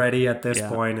world already at this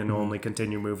point, and will only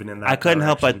continue moving in that I couldn't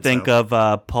help but think so.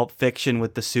 of Pulp Fiction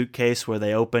with the suitcase where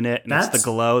they open it and it's the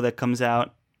glow that comes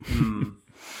out.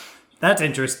 That's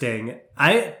interesting.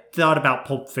 I thought about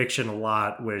Pulp Fiction a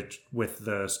lot, which with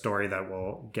the story that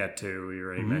we'll get to. You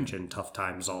already mentioned Tough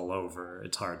Times All Over.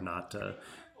 It's hard not to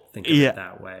think of it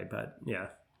that way, but yeah.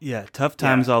 Yeah, Tough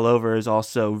Times All Over is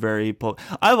also very...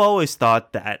 I've always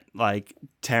thought that, like,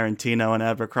 Tarantino and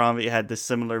Abercrombie had this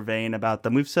similar vein about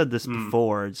them. We've said this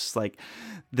before. It's like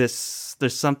this...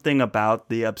 There's something about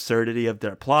the absurdity of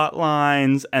their plot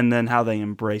lines and then how they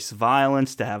embrace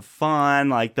violence to have fun.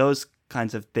 Like, those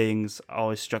kinds of things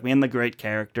always struck me. And the great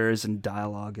characters and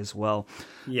dialogue as well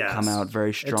come out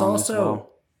very strong it's also, as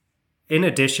well. In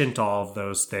addition to all of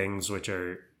those things, which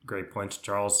are great points,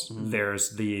 Charles,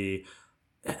 there's the...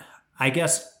 I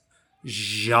guess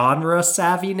genre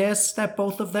savviness that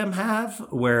both of them have,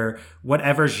 where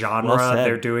whatever genre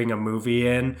they're doing a movie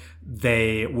in,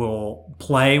 they will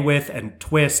play with and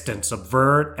twist and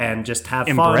subvert and just have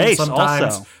fun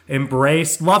sometimes.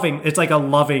 Also. It's like a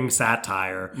loving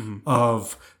satire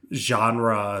of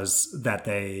genres that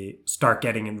they start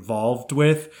getting involved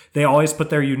with. They always put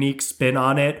their unique spin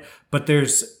on it, but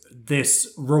there's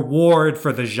this reward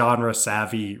for the genre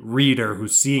savvy reader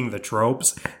who's seeing the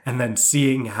tropes and then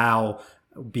seeing how,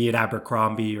 be it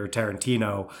Abercrombie or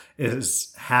Tarantino,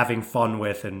 is having fun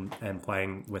with and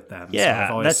playing with them. Yeah,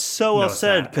 so that's so well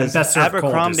said, because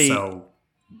Abercrombie...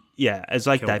 Yeah, it's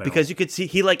like that, because you could see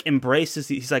he like embraces.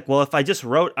 He's like, well, if I just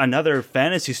wrote another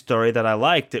fantasy story that I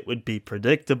liked, it would be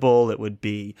predictable, it would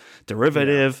be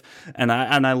derivative, and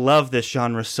I love this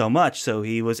genre so much. So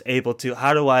he was able to,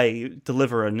 how do I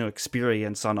deliver a new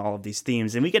experience on all of these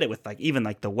themes? And we get it with like even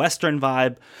like the Western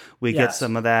vibe, we get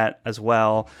some of that as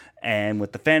well, and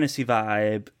with the fantasy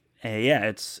vibe.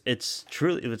 It's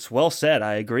truly, it's well said.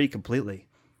 I agree completely.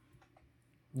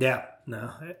 Yeah,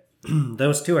 no.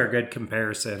 Those two are a good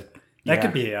comparison. That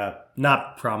could be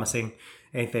not promising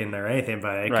anything or anything,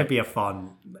 but it could be a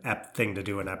fun thing to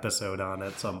do an episode on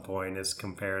at some point, is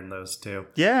comparing those two.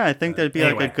 Yeah, I think that'd be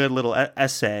like a good little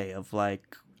essay of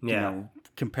like, you know,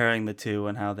 comparing the two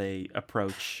and how they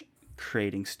approach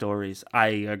creating stories. I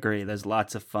agree. There's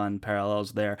lots of fun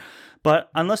parallels there.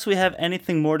 But unless we have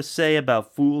anything more to say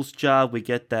about Fool's Job, we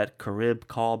get that Carib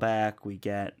callback, we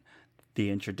get the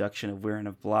introduction of Wirren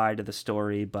of Bly to the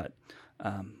story, but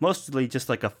mostly just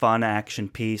like a fun action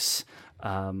piece.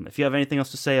 If you have anything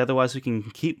else to say, otherwise we can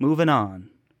keep moving on.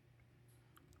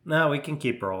 No, we can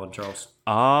keep rolling, Charles.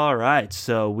 All right,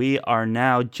 so we are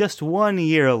now just 1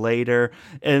 year later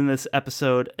in this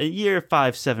episode, a year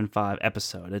 575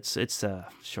 episode. It's a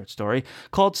short story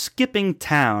called Skipping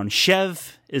Town.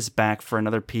 Chev is back for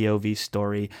another POV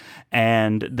story,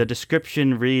 and the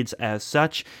description reads as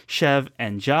such: Chev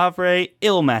and Javre,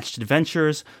 ill-matched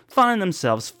adventurers, find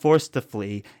themselves forced to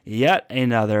flee yet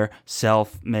another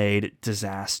self-made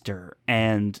disaster.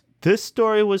 And this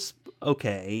story was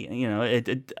okay, you know,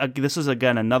 this is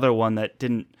again another one that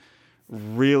didn't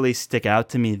really stick out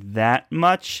to me that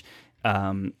much.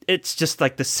 It's just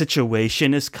like the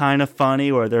situation is kind of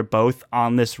funny, where they're both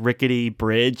on this rickety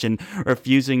bridge and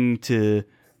refusing to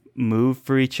move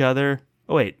for each other.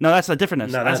 Oh wait, no, that's a different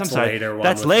episode. No, that's later.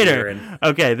 That's later.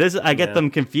 Okay, I get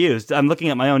them confused. I'm looking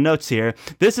at my own notes here.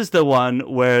 This is the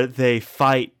one where they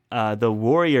fight the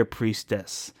warrior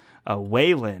priestess,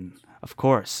 Waylon. Of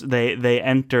course, they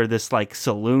enter this like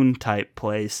saloon type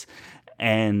place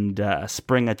and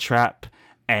spring a trap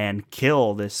and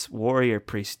kill this warrior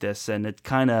priestess, and it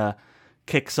kind of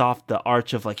kicks off the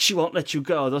arch of like, she won't let you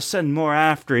go, they'll send more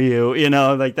after you, you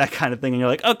know, like that kind of thing. And you're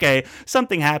like, okay,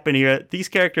 something happened here. These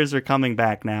characters are coming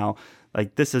back now.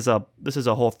 Like this is a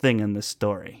whole thing in this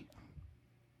story.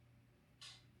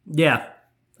 Yeah,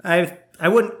 I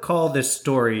wouldn't call this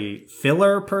story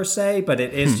filler per se, but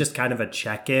it is just kind of a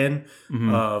check-in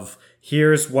of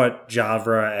here's what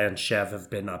Javra and Chev have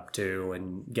been up to,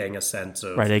 and getting a sense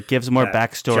of... Right, it gives more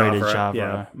backstory to Javra.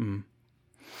 Yeah.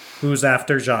 Who's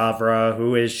after Javra?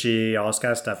 Who is she? All this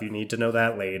kind of stuff. You need to know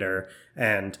that later.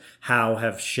 And how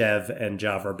have Chev and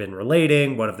Javra been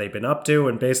relating? What have they been up to?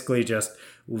 And basically just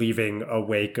leaving a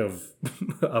wake of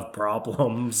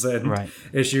problems and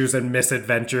issues and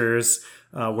misadventures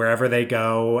wherever they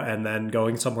go, and then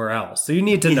going somewhere else. So you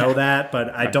need to know that, but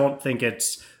I don't think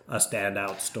it's a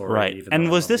standout story. Right. And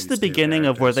was this the beginning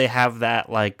of where they have that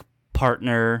like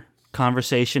partner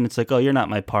conversation? It's like, oh, you're not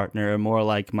my partner, or more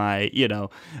like my, you know,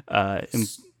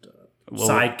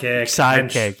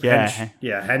 sidekick,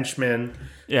 henchman.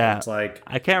 Yeah, it's like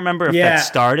I can't remember if that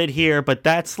started here, but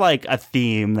that's like a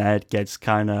theme that gets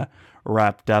kind of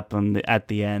wrapped up at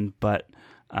the end. But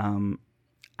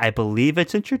I believe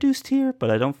it's introduced here,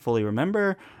 but I don't fully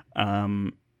remember.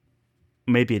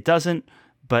 Maybe it doesn't.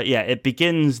 But yeah, it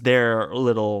begins their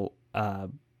little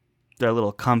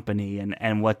company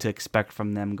and what to expect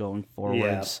from them going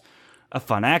forwards. A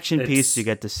fun action piece. You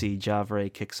get to see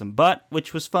Javre kick some butt,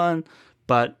 which was fun,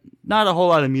 but not a whole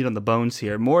lot of meat on the bones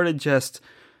here. More to just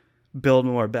build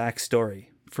more backstory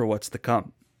for what's to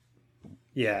come.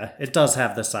 Yeah, it does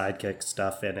have the sidekick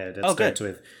stuff in it. It starts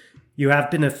with, "You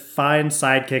have been a fine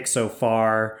sidekick so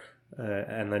far."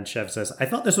 And then Chev says, "I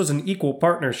thought this was an equal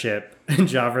partnership." And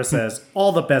Javre says,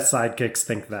 "All the best sidekicks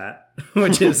think that,"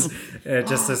 which is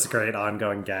just this great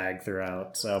ongoing gag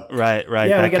throughout. So right.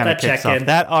 Yeah, we get that check-in.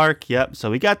 That arc, yep.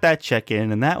 So we got that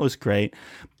check-in, and that was great.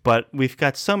 But we've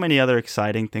got so many other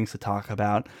exciting things to talk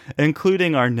about,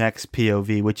 including our next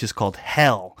POV, which is called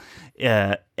Hell.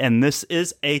 And this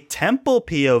is a Temple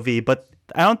POV, but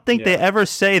I don't think they ever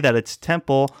say that it's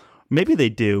Temple. Maybe they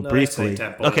do briefly. They say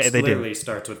Temple. Okay, it they literally do.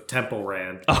 starts with Temple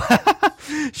Rand.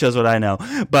 Shows what I know.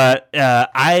 But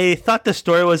I thought the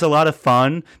story was a lot of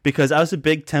fun because I was a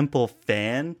big Temple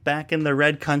fan back in the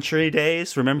Red Country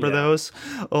days. Remember those?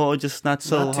 Oh, just not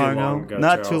so long ago.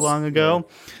 Not too long ago.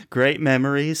 Yeah. Great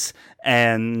memories.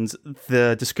 And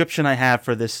the description I have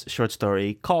for this short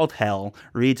story, called Hell,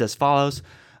 reads as follows.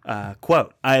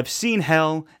 Quote, "I have seen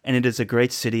Hell, and it is a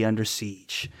great city under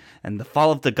siege, and the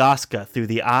fall of Dagasta through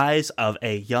the eyes of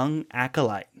a young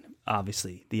acolyte."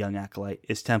 Obviously, the young acolyte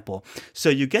is Temple. So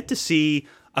you get to see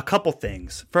a couple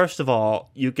things. First of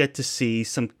all, you get to see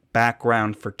some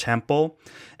background for Temple.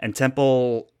 And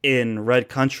Temple in Red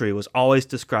Country was always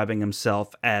describing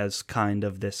himself as kind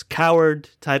of this coward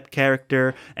type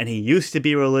character. And he used to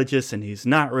be religious and he's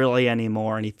not really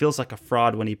anymore. And he feels like a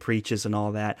fraud when he preaches and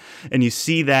all that. And you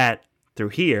see that through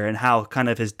here and how kind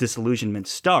of his disillusionment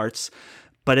starts.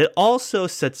 But it also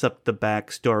sets up the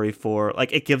backstory for,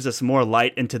 like, it gives us more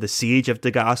light into the siege of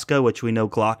Dagasta, which we know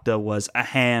Glokta was a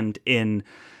hand in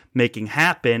making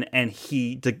happen, and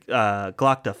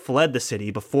Glokta fled the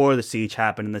city before the siege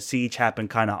happened, and the siege happened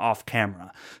kind of off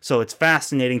camera. So it's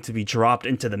fascinating to be dropped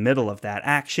into the middle of that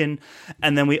action.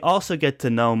 And then we also get to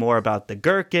know more about the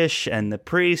Gurkish and the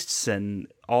priests and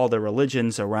all the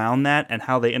religions around that and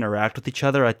how they interact with each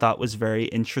other. I thought was very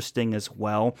interesting as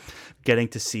well, getting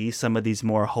to see some of these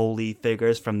more holy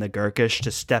figures from the Gurkish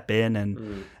to step in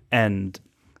and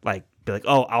like be like,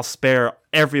 "Oh, I'll spare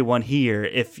everyone here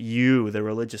if you, the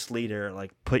religious leader,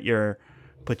 like put your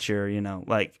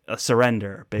like a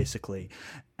surrender," basically.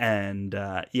 And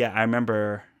I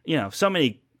remember, so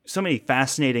many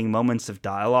fascinating moments of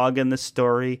dialogue in this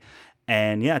story.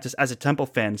 And just as a Temple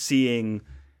fan, seeing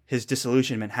his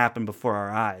disillusionment happen before our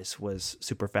eyes was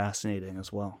super fascinating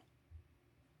as well.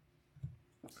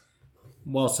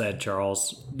 Well said,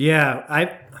 Charles. Yeah,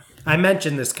 I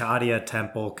mentioned this Kadia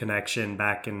Temple connection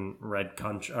back in Red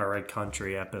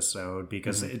Country episode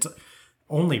because it's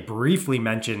only briefly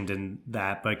mentioned in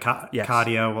that, but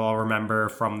Kadia we'll remember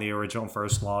from the original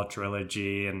First Law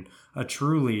trilogy, and a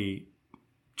truly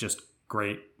just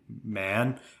great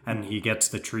man, and he gets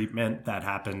the treatment that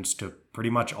happens to pretty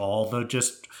much all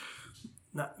the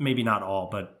maybe not all,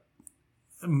 but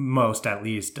most at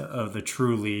least of the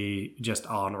truly just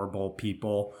honorable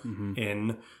people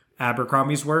in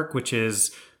Abercrombie's work, which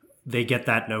is they get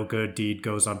that no good deed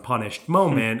goes unpunished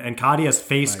moment. And Kadia's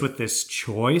faced with this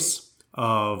choice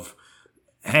of,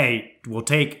 hey, we'll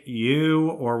take you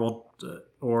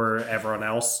or everyone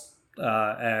else.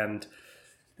 And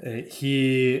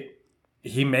he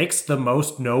makes the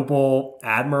most noble,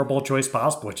 admirable choice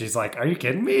possible, which is like, are you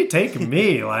kidding me? Take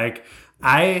me.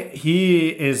 He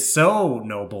is so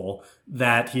noble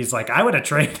that he's like, I would have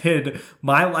traded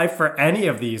my life for any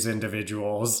of these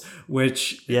individuals,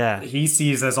 which he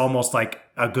sees as almost like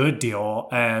a good deal.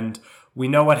 And we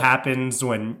know what happens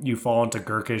when you fall into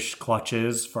Gurkish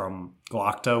clutches from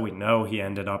Glokta. We know he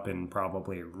ended up in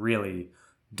probably really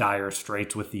dire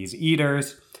straits with these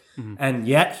eaters. And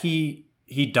yet he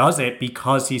does it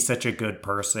because he's such a good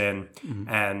person.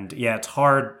 And it's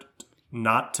hard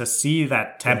not to see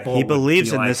that Temple. He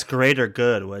believes in this greater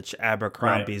good, which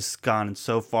Abercrombie's gone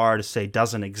so far to say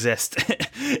doesn't exist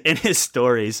in his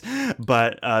stories.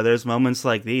 But there's moments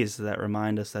like these that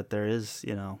remind us that there is,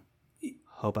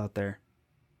 hope out there.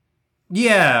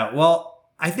 Yeah, well,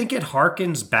 I think it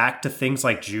harkens back to things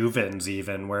like Juvens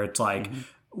even, where it's like,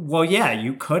 well, yeah,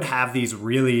 you could have these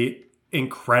really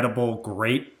incredible,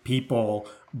 great people,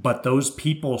 but those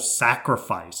people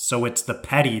sacrifice. So it's the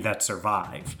petty that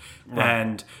survive. Right.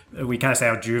 And we kind of say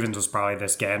how Juvens was probably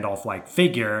this Gandalf-like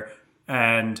figure,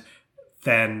 and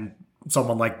then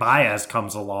someone like Baez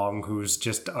comes along who's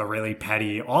just a really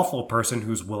petty, awful person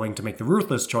who's willing to make the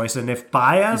ruthless choice. And if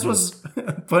Baez was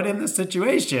put in this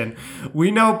situation, we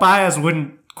know Baez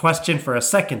wouldn't question for a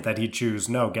second that he'd choose,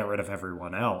 no, get rid of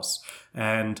everyone else.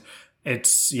 And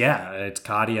it's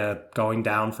Kadia going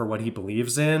down for what he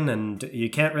believes in, and you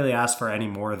can't really ask for any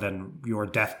more than your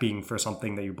death being for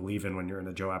something that you believe in when you're in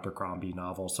a Joe Abercrombie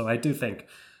novel. So I do think,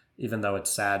 even though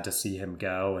it's sad to see him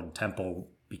go and Temple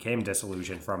became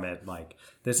disillusioned from it, like,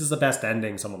 this is the best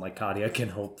ending someone like Kadia can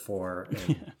hope for.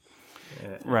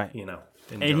 And, right.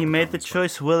 And he made the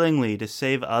choice willingly to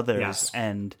save others. Yes.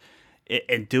 And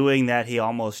in doing that, he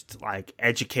almost like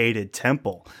educated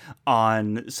Temple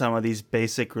on some of these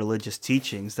basic religious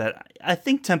teachings that I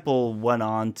think Temple went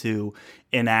on to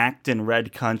enact in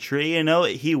Red Country.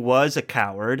 He was a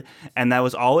coward, and that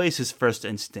was always his first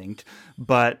instinct.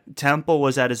 But Temple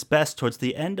was at his best towards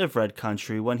the end of Red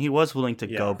Country, when he was willing to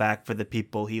go back for the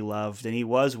people he loved, and he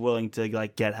was willing to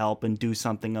like get help and do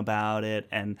something about it.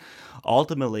 And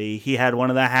ultimately, he had one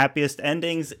of the happiest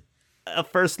endings a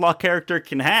First Law character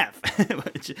can have,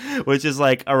 which is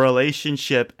like a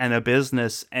relationship and a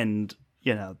business and,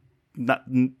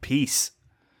 peace.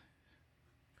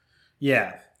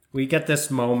 Yeah. We get this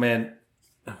moment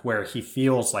where he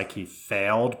feels like he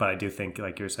failed, but I do think,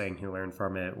 like you're saying, he learned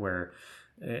from it, where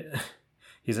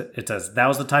it says, that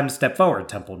was the time to step forward,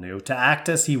 Temple knew, to act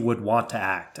as he would want to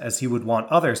act, as he would want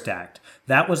others to act.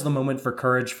 That was the moment for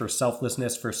courage, for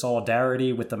selflessness, for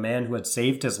solidarity with the man who had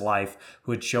saved his life,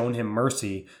 who had shown him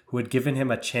mercy, who had given him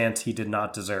a chance he did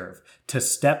not deserve, to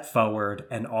step forward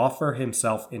and offer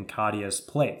himself in Kadia's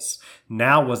place.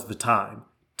 Now was the time.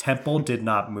 Temple did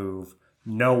not move.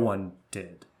 No one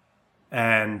did.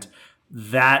 And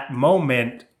that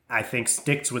moment, I think,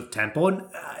 sticks with Temple. And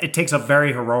it takes a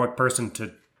very heroic person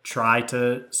to try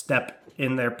to step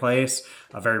in their place,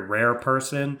 a very rare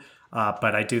person.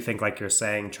 But I do think, like you're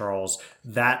saying, Charles,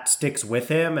 that sticks with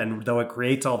him. And though it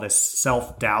creates all this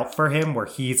self-doubt for him, where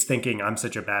he's thinking, I'm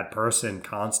such a bad person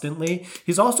constantly,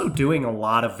 he's also doing a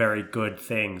lot of very good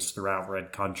things throughout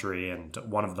Red Country, and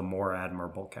one of the more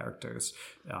admirable characters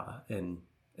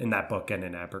in that book and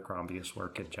in Abercrombie's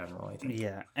work in general, I think.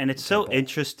 Yeah, and it's so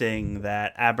interesting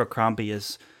that Abercrombie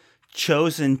has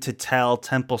chosen to tell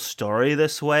Temple's story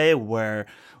this way, where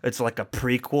it's like a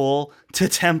prequel to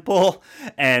Temple,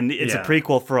 and it's a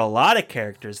prequel for a lot of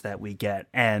characters that we get,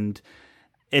 and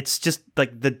it's just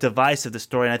like the device of the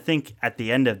story. And I think at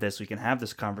the end of this, we can have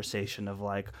this conversation of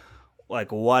like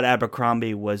what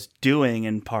Abercrombie was doing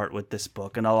in part with this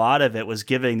book, and a lot of it was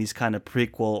giving these kind of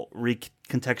prequel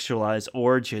recontextualized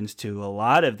origins to a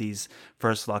lot of these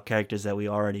First Law characters that we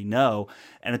already know.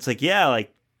 And it's like,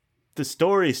 the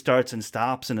story starts and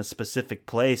stops in a specific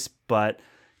place, but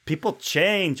people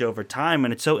change over time,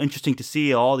 and it's so interesting to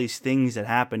see all these things that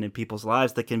happen in people's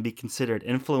lives that can be considered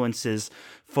influences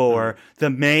for the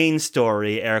main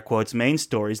story, air quotes, main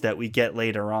stories that we get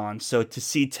later on. So to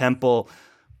see Temple,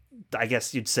 I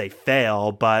guess you'd say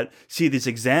fail, but see these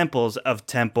examples of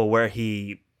Temple where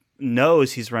he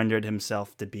knows he's rendered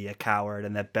himself to be a coward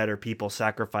and that better people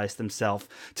sacrifice themselves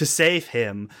to save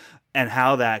him, and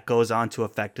how that goes on to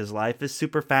affect his life is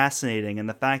super fascinating. And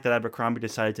the fact that Abercrombie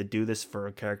decided to do this for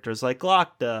characters like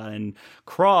Lockda and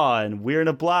Craw and Weir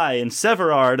na Bly and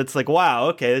Severard, it's like, wow,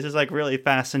 okay, this is like really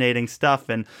fascinating stuff.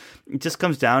 And it just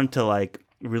comes down to like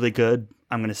really good,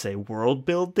 I'm going to say, world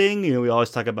building. We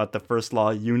always talk about the First Law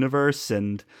universe,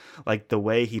 and like the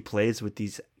way he plays with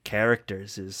these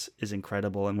characters is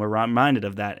incredible. And we're reminded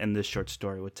of that in this short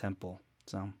story with Temple.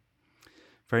 So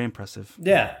very impressive.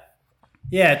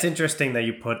 Yeah, it's interesting that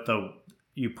you put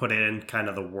it in kind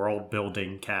of the world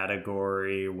building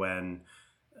category when,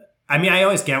 I mean, I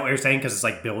always get what you're saying, because it's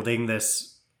like building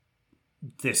this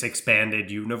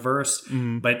expanded universe,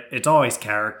 but it's always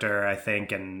character, I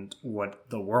think, and what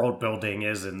the world building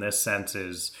is in this sense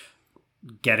is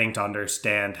getting to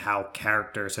understand how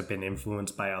characters have been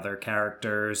influenced by other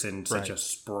characters in such a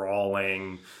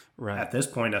sprawling, at this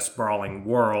point, a sprawling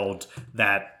world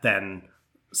that then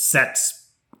sets.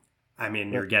 I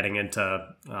mean, you're getting into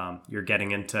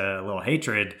a little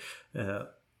hatred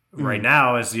right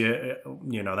now, as you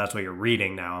that's what you're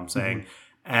reading now. I'm saying,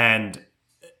 and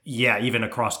even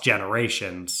across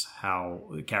generations,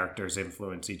 how characters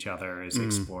influence each other is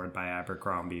explored by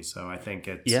Abercrombie. So I think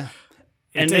it's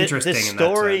interesting. The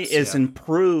story is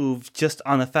improved just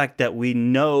on the fact that we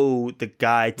know the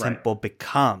guy Temple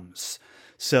becomes.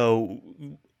 So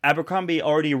Abercrombie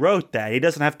already wrote that. He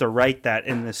doesn't have to write that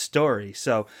in this story.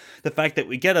 So the fact that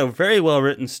we get a very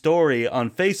well-written story on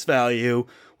face value,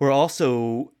 we're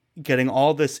also getting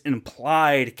all this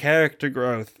implied character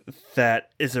growth that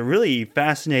is a really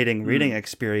fascinating reading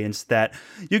experience that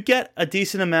you get a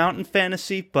decent amount in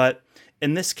fantasy, but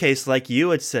in this case, like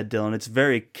you had said, Dylan, it's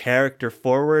very character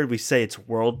forward. We say it's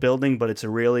world building, but it's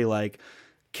really like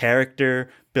character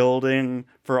building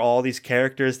for all these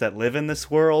characters that live in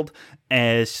this world.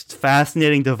 And it's a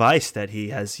fascinating device that he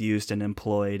has used and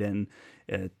employed, and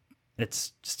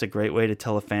it's just a great way to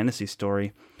tell a fantasy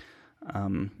story.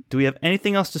 Do we have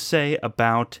anything else to say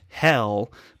about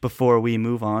Hell before we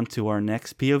move on to our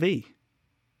next POV?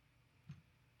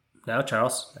 Now,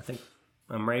 Charles, I think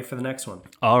I'm ready for the next one.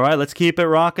 All right, let's keep it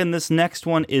rocking. This next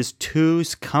one is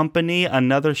Two's Company,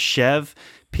 another Chev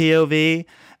POV,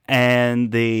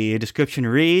 and the description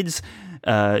reads,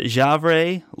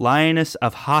 Javre, Lioness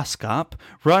of Hoskop,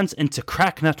 runs into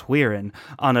Cracknut Weirin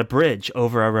on a bridge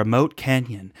over a remote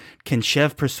canyon. Can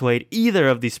Chev persuade either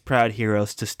of these proud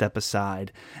heroes to step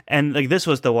aside? And like this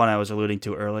was the one I was alluding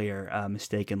to earlier,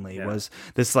 mistakenly, was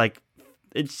this like,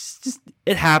 it's just,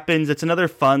 it happens. It's another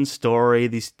fun story.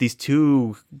 These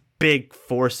two big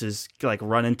forces like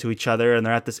run into each other, and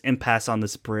they're at this impasse on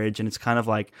this bridge, and it's kind of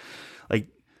like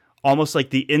almost like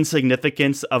the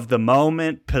insignificance of the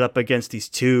moment put up against these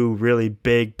two really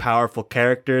big, powerful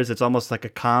characters. It's almost like a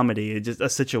comedy, it's just a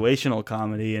situational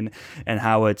comedy, and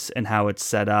how it's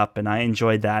set up. And I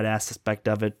enjoyed that aspect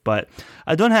of it, but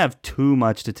I don't have too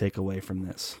much to take away from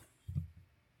this.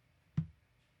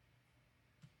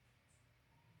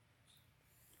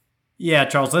 Yeah,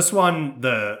 Charles, this one,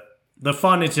 the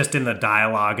fun is just in the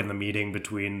dialogue and the meeting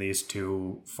between these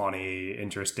two funny,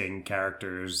 interesting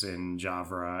characters in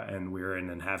Javra and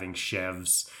Weirin, and having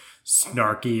Chev's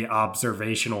snarky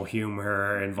observational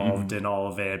humor involved in all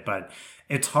of it. But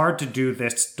it's hard to do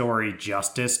this story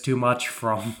justice too much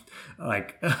from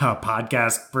like a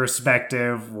podcast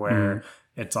perspective where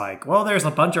it's like, well, there's a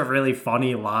bunch of really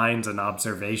funny lines and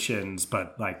observations,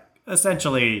 but like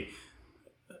essentially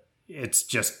it's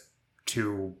just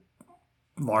two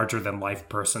larger than life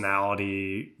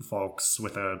personality folks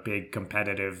with a big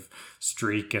competitive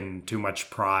streak and too much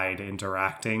pride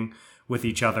interacting with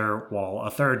each other, while a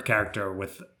third character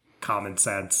with common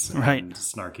sense and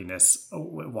snarkiness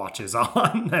watches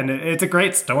on. And it's a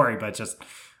great story, but just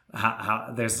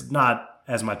how there's not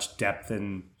as much depth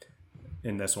in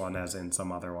this one as in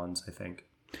some other ones, I think.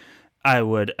 I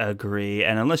would agree.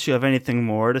 And unless you have anything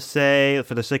more to say,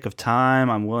 for the sake of time,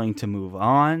 I'm willing to move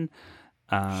on.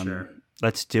 Sure.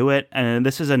 Let's do it. And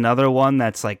this is another one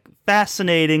that's like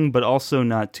fascinating, but also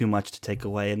not too much to take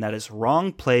away. And that is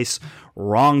Wrong Place,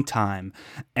 Wrong Time.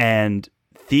 And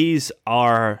these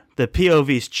are the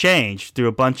POVs changed through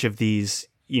a bunch of these,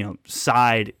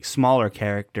 side smaller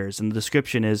characters. And the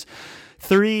description is,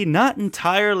 3 not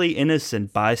entirely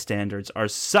innocent bystanders are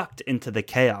sucked into the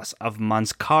chaos of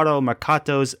Monscaro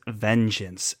Mercato's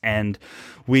vengeance. And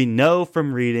we know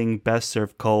from reading Best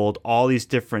Served Cold all these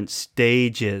different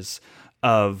stages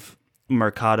of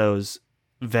Mercado's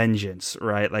vengeance,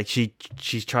 right? Like she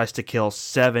tries to kill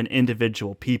 7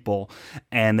 individual people,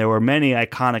 and there were many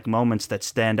iconic moments that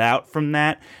stand out from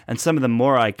that. And some of the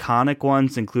more iconic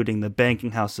ones, including the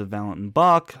banking house of Valentin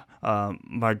Bach,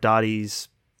 Mardati's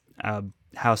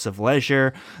House of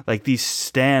Leisure, like these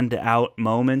stand out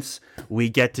moments. We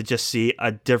get to just see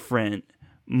a different,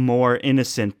 more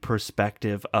innocent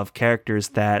perspective of characters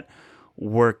that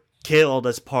were killed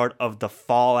as part of the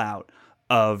fallout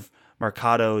of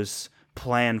Mercado's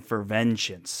plan for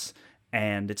vengeance.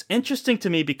 And it's interesting to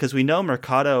me because we know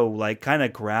Mercado like kind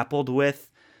of grappled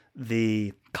with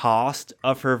the cost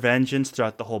of her vengeance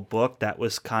throughout the whole book. That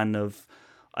was kind of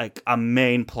like a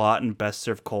main plot in Best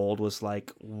Served Cold, was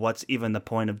like, what's even the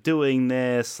point of doing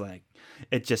this? Like,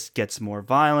 it just gets more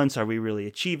violence. Are we really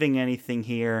achieving anything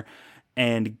here?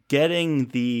 And getting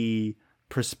the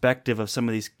perspective of some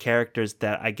of these characters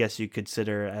that I guess you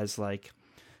consider as like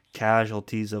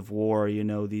casualties of war,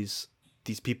 these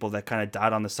people that kind of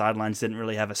died on the sidelines, didn't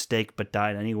really have a stake but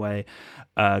died anyway,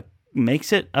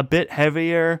 makes it a bit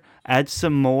heavier, adds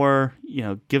some more,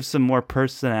 gives some more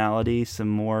personality, some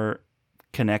more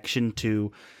connection to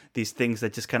these things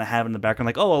that just kind of have in the background,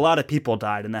 like, oh, a lot of people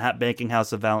died in the banking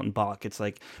house of Valentin Bach. It's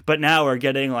like, but now we're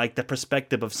getting like the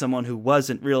perspective of someone who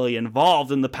wasn't really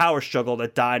involved in the power struggle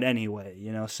that died anyway,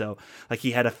 so like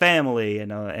he had a family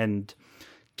and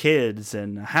kids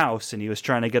and a house, and he was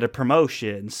trying to get a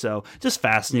promotion. So just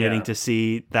fascinating to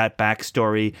see that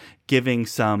backstory, giving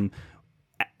some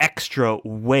extra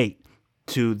weight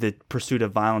to the pursuit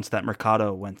of violence that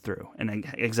Mercado went through, and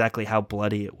exactly how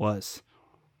bloody it was.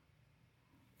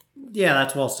 Yeah,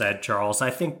 that's well said, Charles. I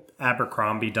think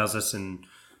Abercrombie does this in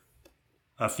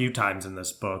a few times in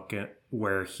this book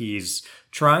where he's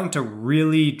trying to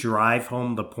really drive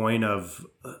home the point of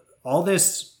all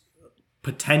this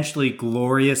potentially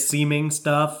glorious seeming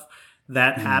stuff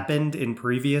that happened in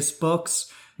previous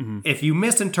books. If you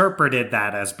misinterpreted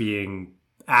that as being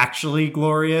actually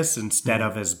glorious instead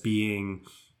of as being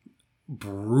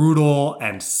brutal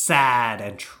and sad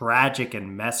and tragic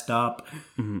and messed up,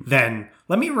 then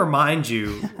let me remind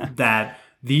you that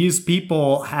these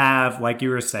people have, like you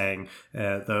were saying,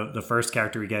 the first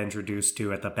character we get introduced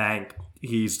to at the bank,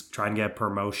 he's trying to get a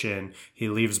promotion. He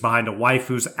leaves behind a wife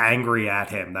who's angry at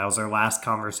him. That was their last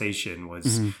conversation,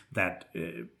 was that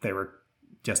they were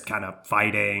just kind of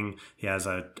fighting. He has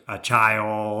a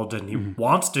child, and he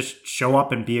wants to show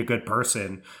up and be a good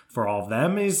person for all of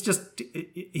them.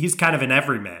 He's kind of an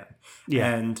everyman.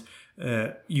 Yeah. And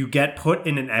you get put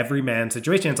in an everyman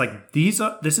situation. It's like,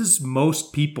 this is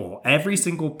most people. Every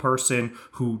single person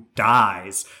who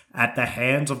dies at the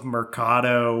hands of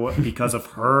Mercado because of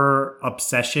her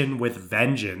obsession with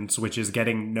vengeance, which is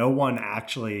getting no one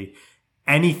actually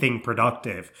anything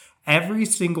productive. Every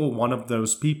single one of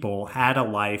those people had a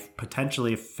life,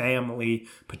 potentially a family,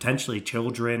 potentially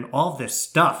children, all this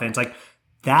stuff. And it's like,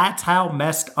 that's how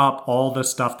messed up all the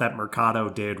stuff that Mercado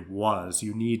did was.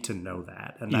 You need to know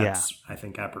that. And that's, I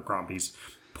think, Abercrombie's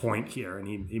point here. And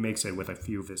he makes it with a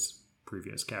few of his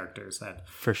previous characters that,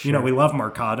 for sure, we love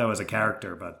Mercado as a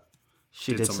character, but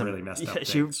she did some really messed up things.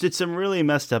 She did some really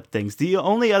messed up things. The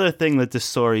only other thing that this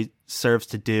story serves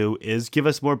to do is give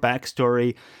us more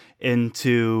backstory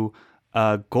into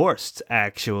Gorst,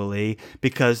 actually,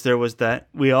 because there was that,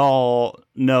 we all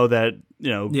know that,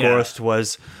 Gorst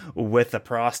was with a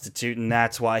prostitute, and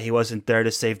that's why he wasn't there to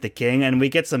save the king. And we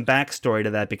get some backstory to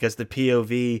that because the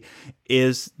POV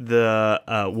is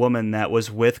the woman that was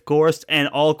with Gorst, and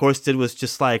all Gorst did was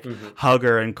just hug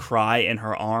her and cry in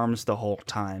her arms the whole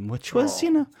time, which was,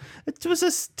 it was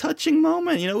a touching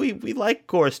moment. We like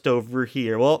Gorst over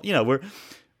here. Well,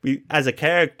 we as a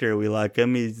character, we like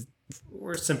him.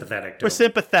 We're sympathetic. We're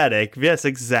sympathetic. Yes,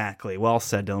 exactly. Well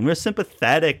said, Dylan. We're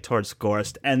sympathetic towards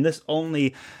Gorst, and this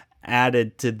only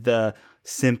added to the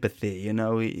sympathy.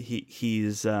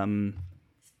 He's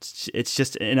it's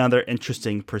just another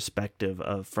interesting perspective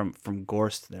from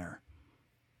Gorst there.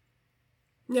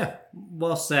 Yeah,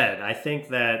 well said. I think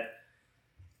that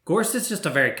Gorst is just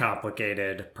a very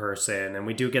complicated person, and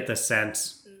we do get the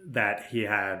sense that he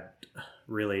had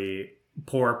really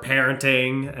poor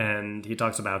parenting, and he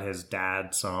talks about his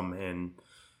dad some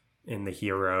in the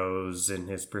Heroes and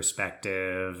his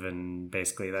perspective, and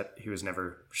basically that he was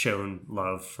never shown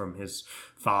love from his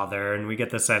father. And we get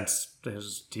the sense I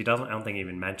don't think he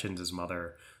even mentions his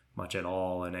mother much at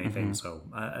all in anything. So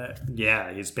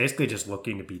he's basically just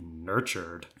looking to be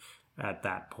nurtured at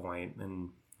that point,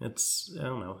 and it's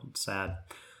sad.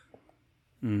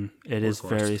 It is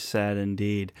very sad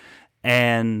indeed.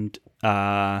 And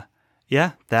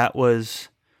that was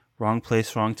Wrong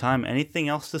Place, Wrong Time. Anything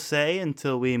else to say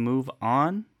until we move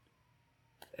on?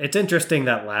 It's interesting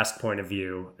that last point of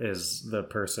view is the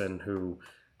person who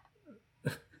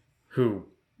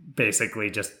basically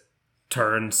just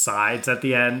turns sides at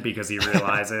the end because he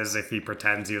realizes if he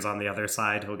pretends he was on the other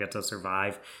side, he'll get to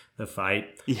survive the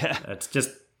fight. Yeah. It's just,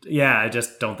 I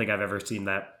just don't think I've ever seen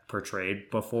that portrayed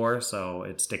before, so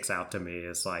it sticks out to me.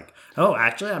 It's like, oh,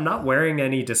 actually, I'm not wearing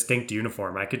any distinct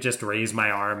uniform. I could just raise my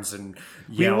arms and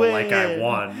yell like I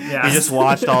won. Yeah. He just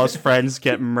watched all his friends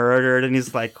get murdered, and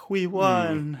he's like, we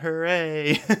won,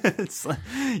 hooray. It's like,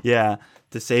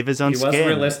 to save his own skin. He was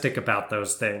realistic about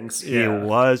those things. He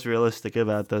was realistic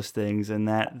about those things, and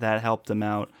that helped him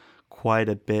out quite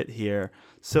a bit here.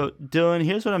 So, Dylan,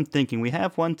 here's what I'm thinking. We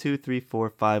have 1, 2, 3, 4,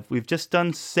 5. We've just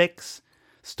done 6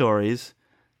 stories.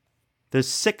 There's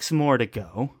 6 more to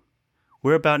go.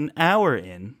 We're about an hour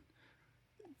in.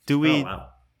 Do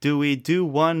we do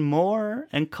one more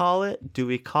and call it? Do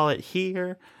we call it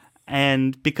here?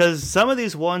 And because some of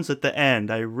these ones at the end,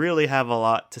 I really have a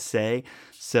lot to say.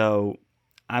 So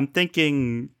I'm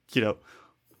thinking, will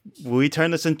we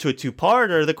turn this into a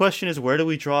 2-parter? The question is, where do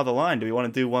we draw the line? Do we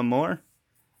want to do one more?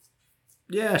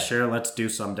 Yeah, sure. Let's do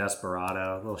some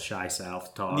Desperado, a little Shy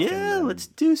South talk. Yeah, let's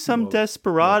do some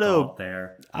Desperado. We'll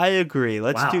there. I agree.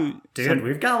 Let's do. Dude,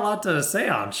 we've got a lot to say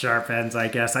on Sharp Ends, I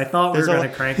guess. I thought we were going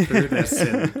to crank through this.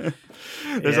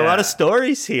 There's a lot of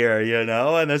stories here,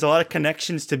 and there's a lot of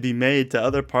connections to be made to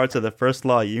other parts of the First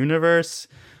Law universe.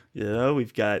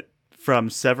 We've got from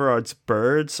Severard's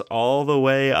birds all the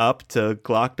way up to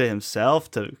Glokta himself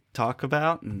to talk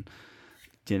about. And,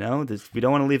 we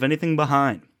don't want to leave anything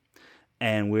behind.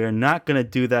 And we're not going to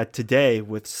do that today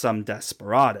with some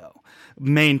desperado.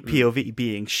 Main POV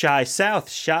being Shy South,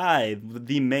 Shy,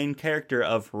 the main character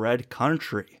of Red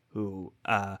Country, who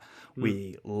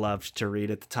we loved to read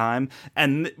at the time.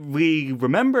 And we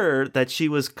remember that she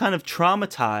was kind of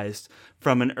traumatized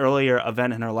from an earlier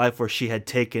event in her life where she had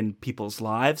taken people's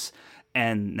lives.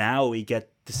 And now we get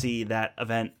to see that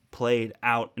event played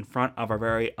out in front of our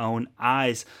very own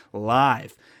eyes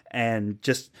live. And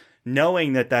just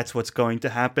knowing that that's what's going to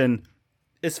happen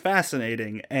is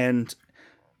fascinating. And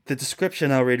the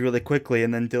description I'll read really quickly,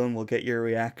 and then Dylan will get your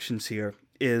reactions here,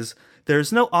 is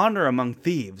there's no honor among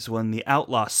thieves when the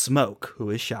outlaw Smoke, who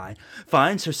is Shy,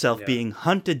 finds herself being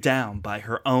hunted down by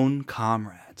her own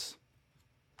comrades.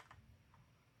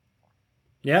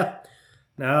 Yeah.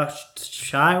 Now,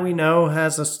 Shy, we know,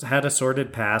 had a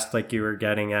sordid past, like you were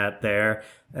getting at there.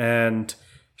 And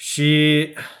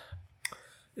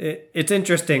it's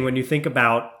interesting when you think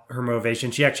about her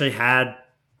motivation. She actually had,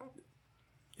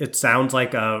 it sounds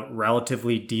like, a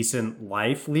relatively decent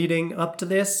life leading up to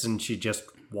this, and she just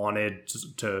wanted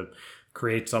to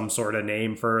create some sort of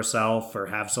name for herself or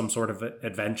have some sort of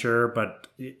adventure. But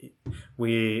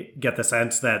we get the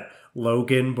sense that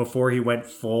Logan, before he went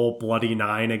full Bloody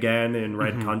Nine again in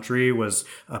Red Country, was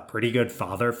a pretty good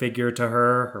father figure to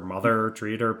her. Her mother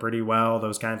treated her pretty well,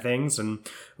 those kind of things. And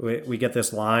we get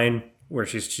this line where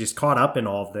she's caught up in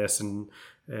all of this, and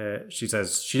she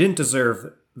says she didn't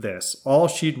deserve this. All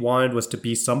she'd wanted was to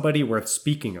be somebody worth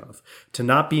speaking of, to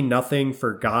not be nothing,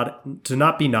 forgotten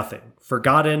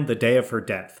the day of her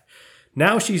death.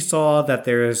 Now she saw that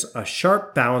there is a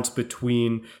sharp balance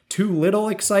between too little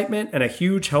excitement and a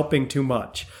huge helping too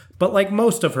much. But like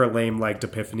most of her lame-legged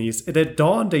epiphanies, it had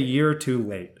dawned a year too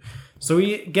late. So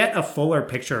we get a fuller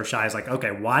picture of Shy. It's like,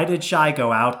 okay, why did Shy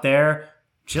go out there?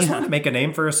 She just wanted to make a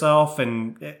name for herself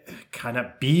and kind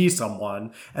of be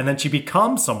someone. And then she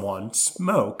becomes someone,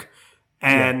 Smoke.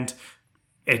 And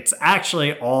it's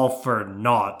actually all for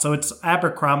naught. So it's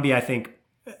Abercrombie, I think,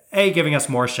 A, giving us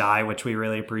more Shy, which we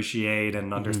really appreciate,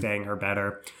 and understanding her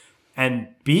better. And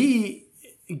B,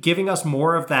 giving us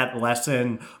more of that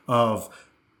lesson of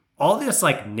all this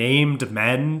like named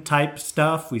men type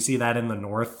stuff. We see that in the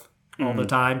North all the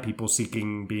time. People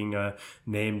seeking being a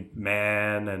named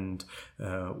man. And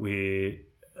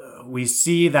we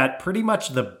see that pretty much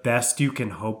the best you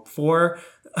can hope for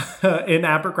in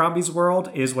Abercrombie's world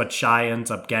is what Shy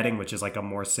ends up getting, which is like a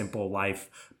more simple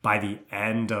life by the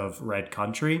end of Red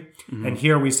Country. And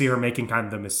here we see her making kind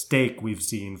of the mistake we've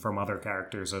seen from other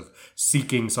characters of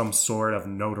seeking some sort of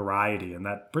notoriety. And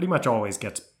that pretty much always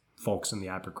gets folks in the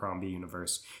Abercrombie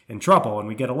universe in trouble. And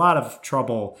we get a lot of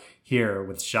trouble here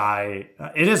with Shy.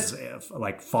 It is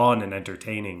like fun and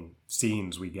entertaining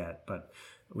scenes we get, but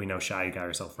we know Shy got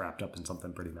herself wrapped up in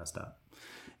something pretty messed up.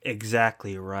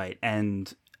 Exactly right.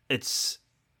 And it's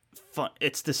fun.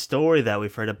 It's the story that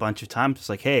we've heard a bunch of times. It's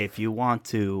like, hey, if you want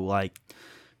to like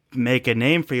make a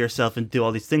name for yourself and do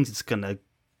all these things, it's gonna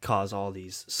cause all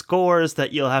these scores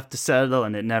that you'll have to settle,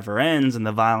 and it never ends, and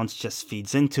the violence just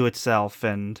feeds into itself,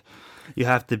 and you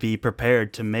have to be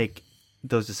prepared to make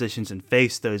those decisions and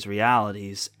face those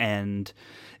realities. And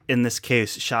in this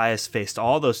case, Shy has faced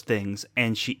all those things,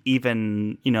 and she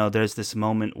even, there's this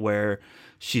moment where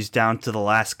she's down to the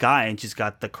last guy and she's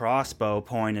got the crossbow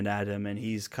pointed at him, and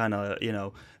he's kind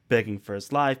of, begging for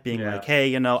his life, being like,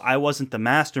 hey, I wasn't the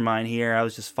mastermind here. I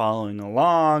was just following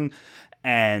along.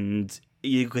 And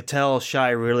you could tell Shy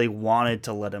really wanted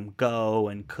to let him go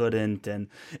and couldn't. And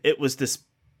it was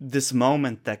this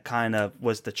moment that kind of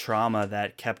was the trauma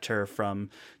that kept her from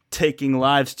taking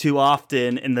lives too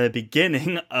often in the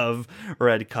beginning of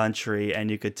Red Country. And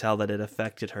you could tell that it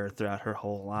affected her throughout her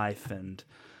whole life. And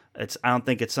I don't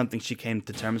think it's something she came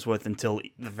to terms with until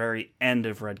the very end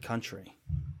of Red Country.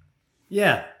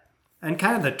 Yeah. And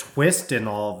kind of the twist in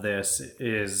all of this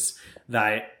is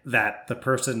that the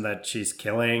person that she's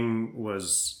killing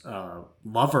was a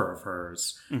lover of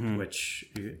hers,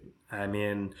 which, I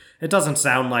mean, it doesn't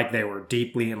sound like they were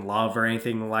deeply in love or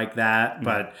anything like that,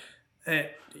 but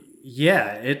it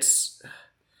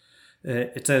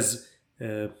says,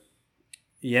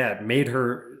 made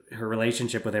her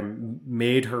relationship with him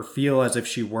made her feel as if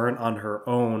she weren't on her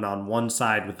own on one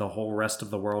side with the whole rest of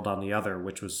the world on the other,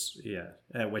 which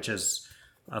is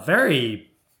a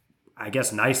very, I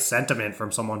guess, nice sentiment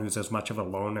from someone who's as much of a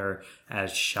loner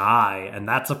as Shy, and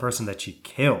that's the person that she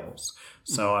kills.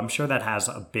 So I'm sure that has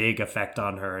a big effect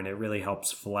on her, and it really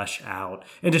helps flesh out,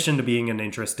 in addition to being an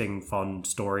interesting, fun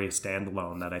story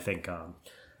standalone that I think,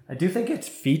 I do think it's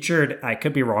featured, I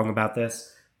could be wrong about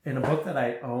this, in a book that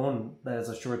I own that is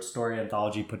a short story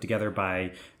anthology put together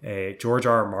by George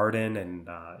R. R. Martin, and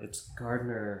it's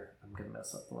Gardner, I'm I'm gonna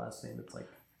mess up the last name. It's like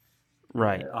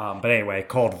Right. but anyway,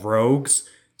 called Rogues.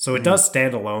 So it does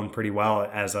stand alone pretty well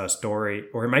as a story,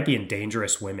 or it might be in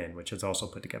Dangerous Women, which is also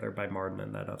put together by Martin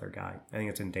and that other guy. I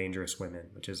think it's in Dangerous Women,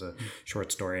 which is a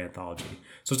short story anthology.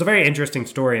 So it's a very interesting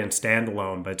story and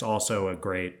standalone, but it's also a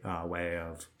great way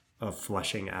of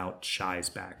fleshing out Shy's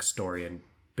backstory and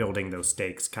building those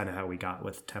stakes, kind of how we got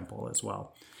with Temple as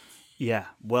well. Yeah,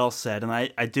 well said. And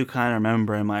I do kind of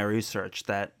remember in my research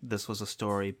that this was a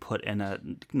story put in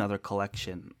another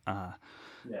collection. I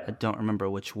don't remember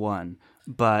which one.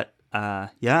 But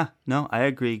yeah, no, I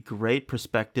agree. Great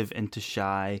perspective into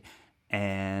Shy,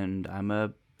 and I'm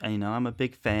a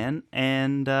big fan.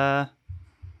 And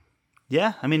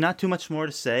yeah, I mean, not too much more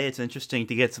to say. It's interesting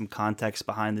to get some context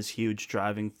behind this huge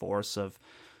driving force of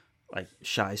like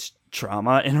Shy's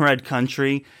trauma in Red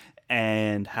Country,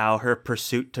 and how her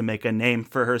pursuit to make a name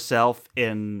for herself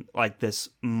in like this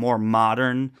more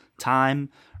modern time,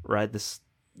 right? This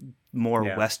more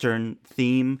Western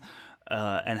theme,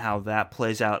 and how that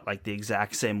plays out like the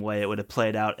exact same way it would have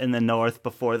played out in the North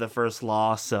before the first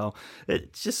law. So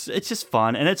it's just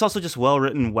fun, and it's also just well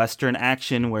written Western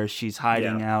action where she's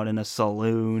hiding out in a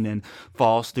saloon and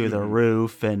falls through the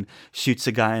roof and shoots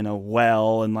a guy in a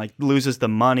well and like loses the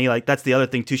money. Like that's the other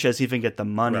thing too. She doesn't even get the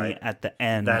money at the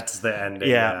end. That's the ending.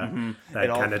 Yeah. Mm-hmm. That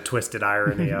kind of twisted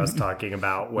irony I was talking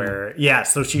about where,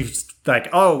 so she's like,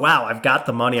 oh, wow, I've got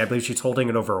the money. I believe she's holding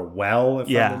it over a well, if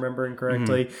I'm remembering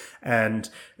correctly. And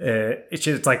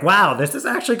it's like, wow, this is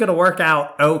actually going to work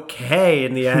out okay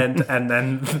in the end. And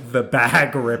then the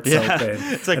bag rips open.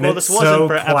 It's like, and well, this wasn't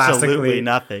for absolutely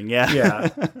nothing. Yeah. Yeah.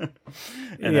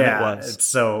 And then it was. It's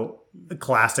so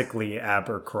classically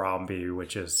Abercrombie,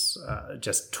 which is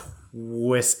just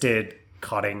twisted,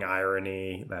 cutting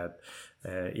irony that,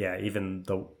 even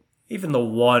the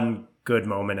one good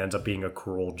moment ends up being a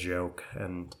cruel joke.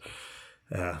 And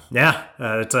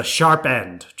it's a sharp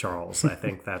end, Charles. I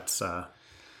think that's a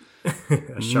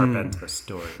sharp end to the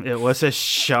story. It was a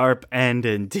sharp end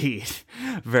indeed.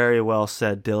 Very well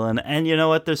said, Dylan. And you know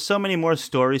what? There's so many more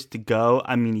stories to go.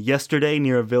 I mean, Yesterday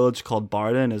Near a Village Called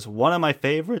Barden is one of my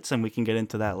favorites, and we can get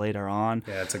into that later on.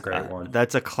 Yeah, it's a great one.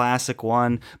 That's a classic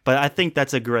one. But I think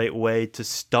that's a great way to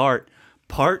start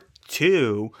part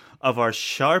 2 of our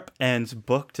Sharp Ends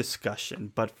book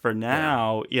discussion. But for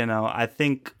now, I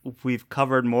think we've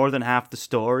covered more than half the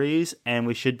stories, and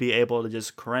we should be able to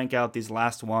just crank out these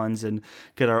last ones and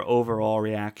get our overall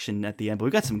reaction at the end. But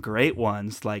we got some great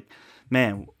ones. Like,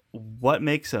 man, what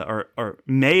makes or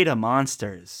Made a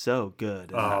Monster is so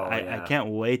good. I can't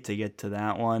wait to get to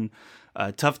that one.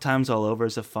 Tough Times All Over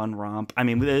is a fun romp. I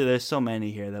mean, there's so many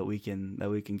here that we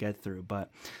can get through. But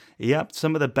yep,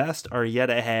 some of the best are yet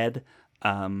ahead.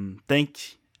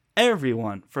 Thank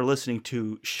everyone for listening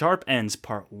to Sharp Ends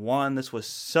Part 1. This was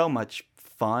so much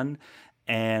fun.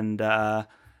 And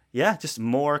just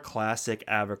more classic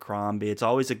Abercrombie. It's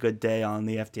always a good day on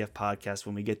the FTF podcast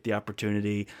when we get the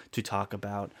opportunity to talk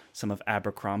about some of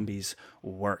Abercrombie's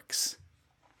works.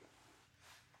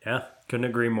 Yeah, couldn't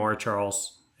agree more,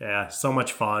 Charles. Yeah, so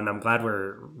much fun. I'm glad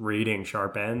we're reading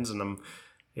Sharp Ends, and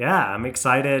I'm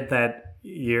excited that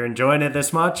you're enjoying it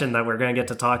this much and that we're going to get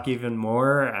to talk even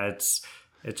more. It's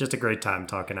just a great time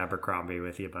talking Abercrombie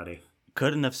with you, buddy.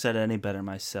 Couldn't have said it any better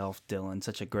myself, Dylan.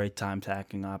 Such a great time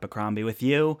talking Abercrombie with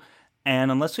you. And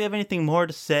unless we have anything more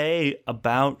to say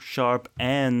about Sharp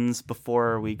Ends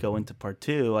before we go into part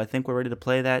 2, I think we're ready to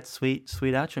play that sweet,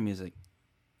 sweet outro music.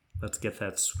 Let's get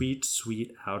that sweet,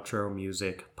 sweet outro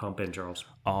music pumping, Charles.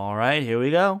 All right, here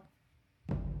we go.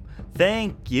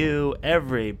 Thank you,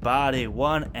 everybody,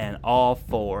 one and all,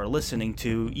 for listening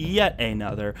to yet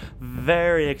another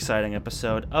very exciting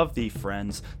episode of the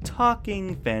Friends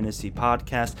Talking Fantasy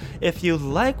Podcast. If you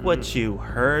like what you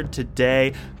heard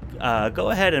today, go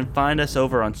ahead and find us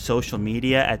over on social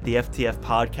media at the FTF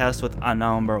Podcast with a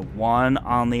number 1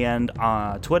 on the end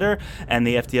on Twitter, and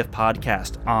the FTF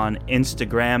Podcast on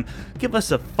Instagram. Give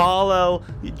us a follow,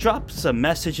 drop some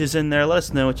messages in there, let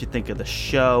us know what you think of the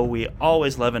show. We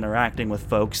always love interacting with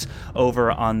folks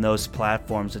over on those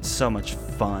platforms. It's so much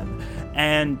fun.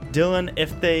 And Dylan,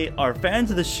 if they are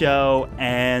fans of the show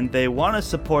and they want to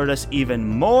support us even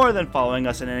more than following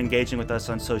us and engaging with us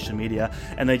on social media,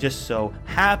 and they just so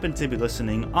happen to be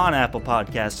listening on Apple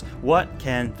Podcasts, what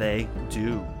can they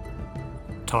do?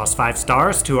 Toss 5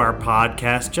 stars to our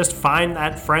podcast. Just find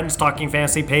that Friends Talking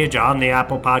Fantasy page on the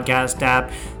Apple Podcast app.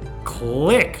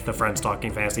 Click the Friends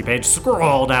Talking Fantasy page,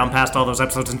 scroll down past all those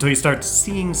episodes until you start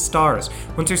seeing stars.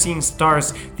 Once you're seeing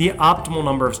stars, the optimal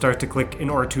number of stars to click in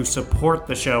order to support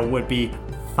the show would be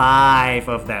 5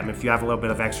 of them. If you have a little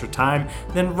bit of extra time,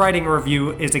 then writing a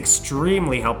review is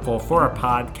extremely helpful for a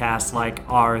podcast like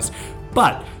ours.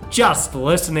 But just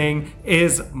listening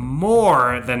is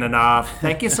more than enough.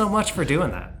 Thank you so much for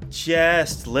doing that.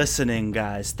 Just listening,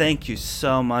 guys. Thank you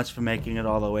so much for making it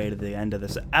all the way to the end of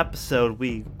this episode.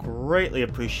 We greatly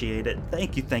appreciate it.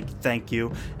 Thank you, thank you, thank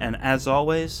you. And as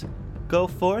always, go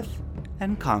forth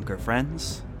and conquer,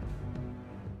 friends.